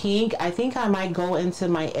against the pink. I think I might go into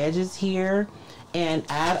my edges here and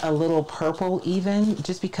add a little purple even,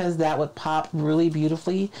 just because that would pop really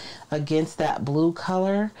beautifully against that blue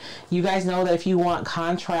color. You guys know that if you want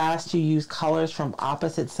contrast, you use colors from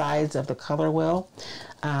opposite sides of the color wheel.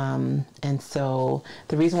 And so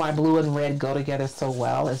the reason why blue and red go together so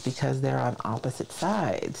well is because they're on opposite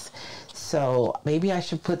sides. So maybe I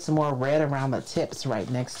should put some more red around the tips right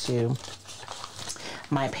next to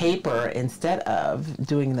my paper instead of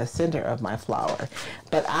doing the center of my flower.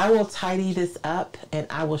 But I will tidy this up and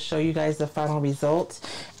I will show you guys the final result.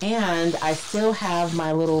 And I still have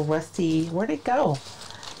my little rusty, where'd it go?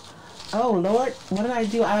 Oh Lord, what did I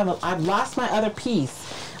do? I've lost my other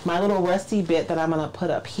piece, my little rusty bit that I'm gonna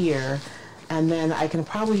put up here. And then I can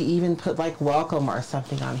probably even put like welcome or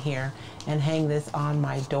something on here and hang this on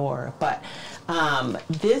my door. But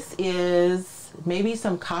this is maybe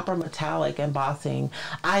some copper metallic embossing.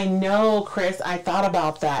 I know, Chris, I thought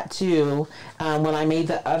about that too when I made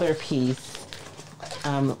the other piece.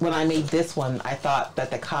 When I made this one, I thought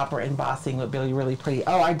that the copper embossing would be really pretty.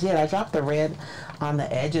 Oh, I did. I dropped the red on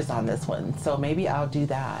the edges on this one. So maybe I'll do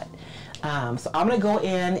that. So I'm going to go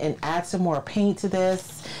in and add some more paint to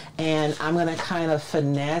this, and I'm going to kind of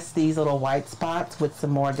finesse these little white spots with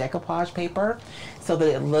some more decoupage paper so that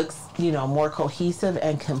it looks, you know, more cohesive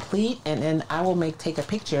and complete. And then I will take a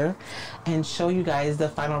picture and show you guys the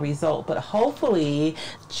final result. But hopefully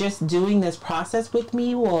just doing this process with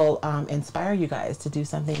me will inspire you guys to do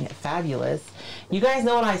something fabulous. You guys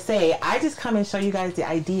know what I say. I just come and show you guys the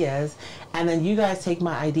ideas, and then you guys take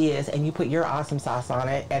my ideas and you put your awesome sauce on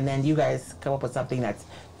it, and then you guys come up with something that's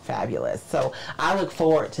fabulous. So I look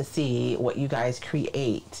forward to see what you guys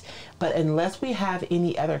create. But unless we have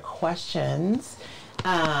any other questions,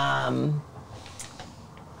 I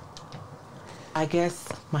guess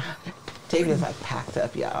my David is like packed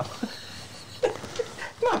up, y'all.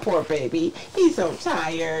 My poor baby. He's so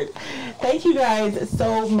tired. Thank you guys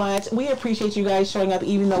so much. We appreciate you guys showing up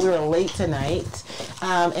even though we were late tonight.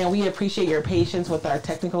 And we appreciate your patience with our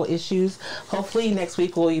technical issues. Hopefully next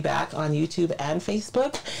week we'll be back on YouTube and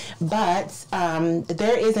Facebook. But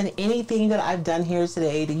there isn't anything that I've done here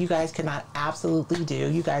today that you guys cannot absolutely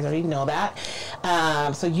do. You guys already know that.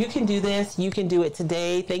 So you can do this. You can do it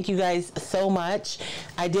today. Thank you guys so much.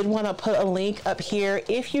 I did want to put a link up here.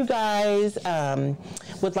 If you guys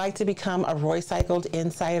would like to become a Roycycled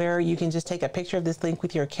Insider, you can just take a picture of this link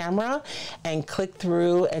with your camera and click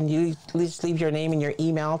through, and you just leave your name and your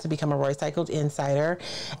email to become a Roycycled Insider.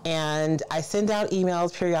 And I send out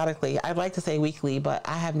emails periodically. I'd like to say weekly, but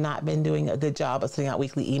I have not been doing a good job of sending out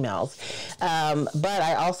weekly emails. But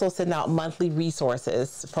I also send out monthly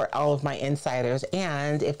resources for all of my insiders.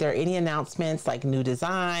 And if there are any announcements like new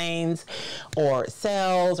designs or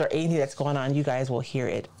sales or anything that's going on, you guys will hear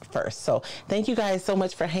it first. So thank you guys so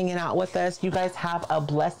much for hanging out with us. You guys have a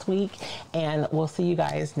blessed week, and we'll see you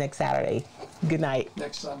guys next Saturday. Good night.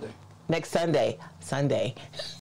 Next Sunday. Next Sunday.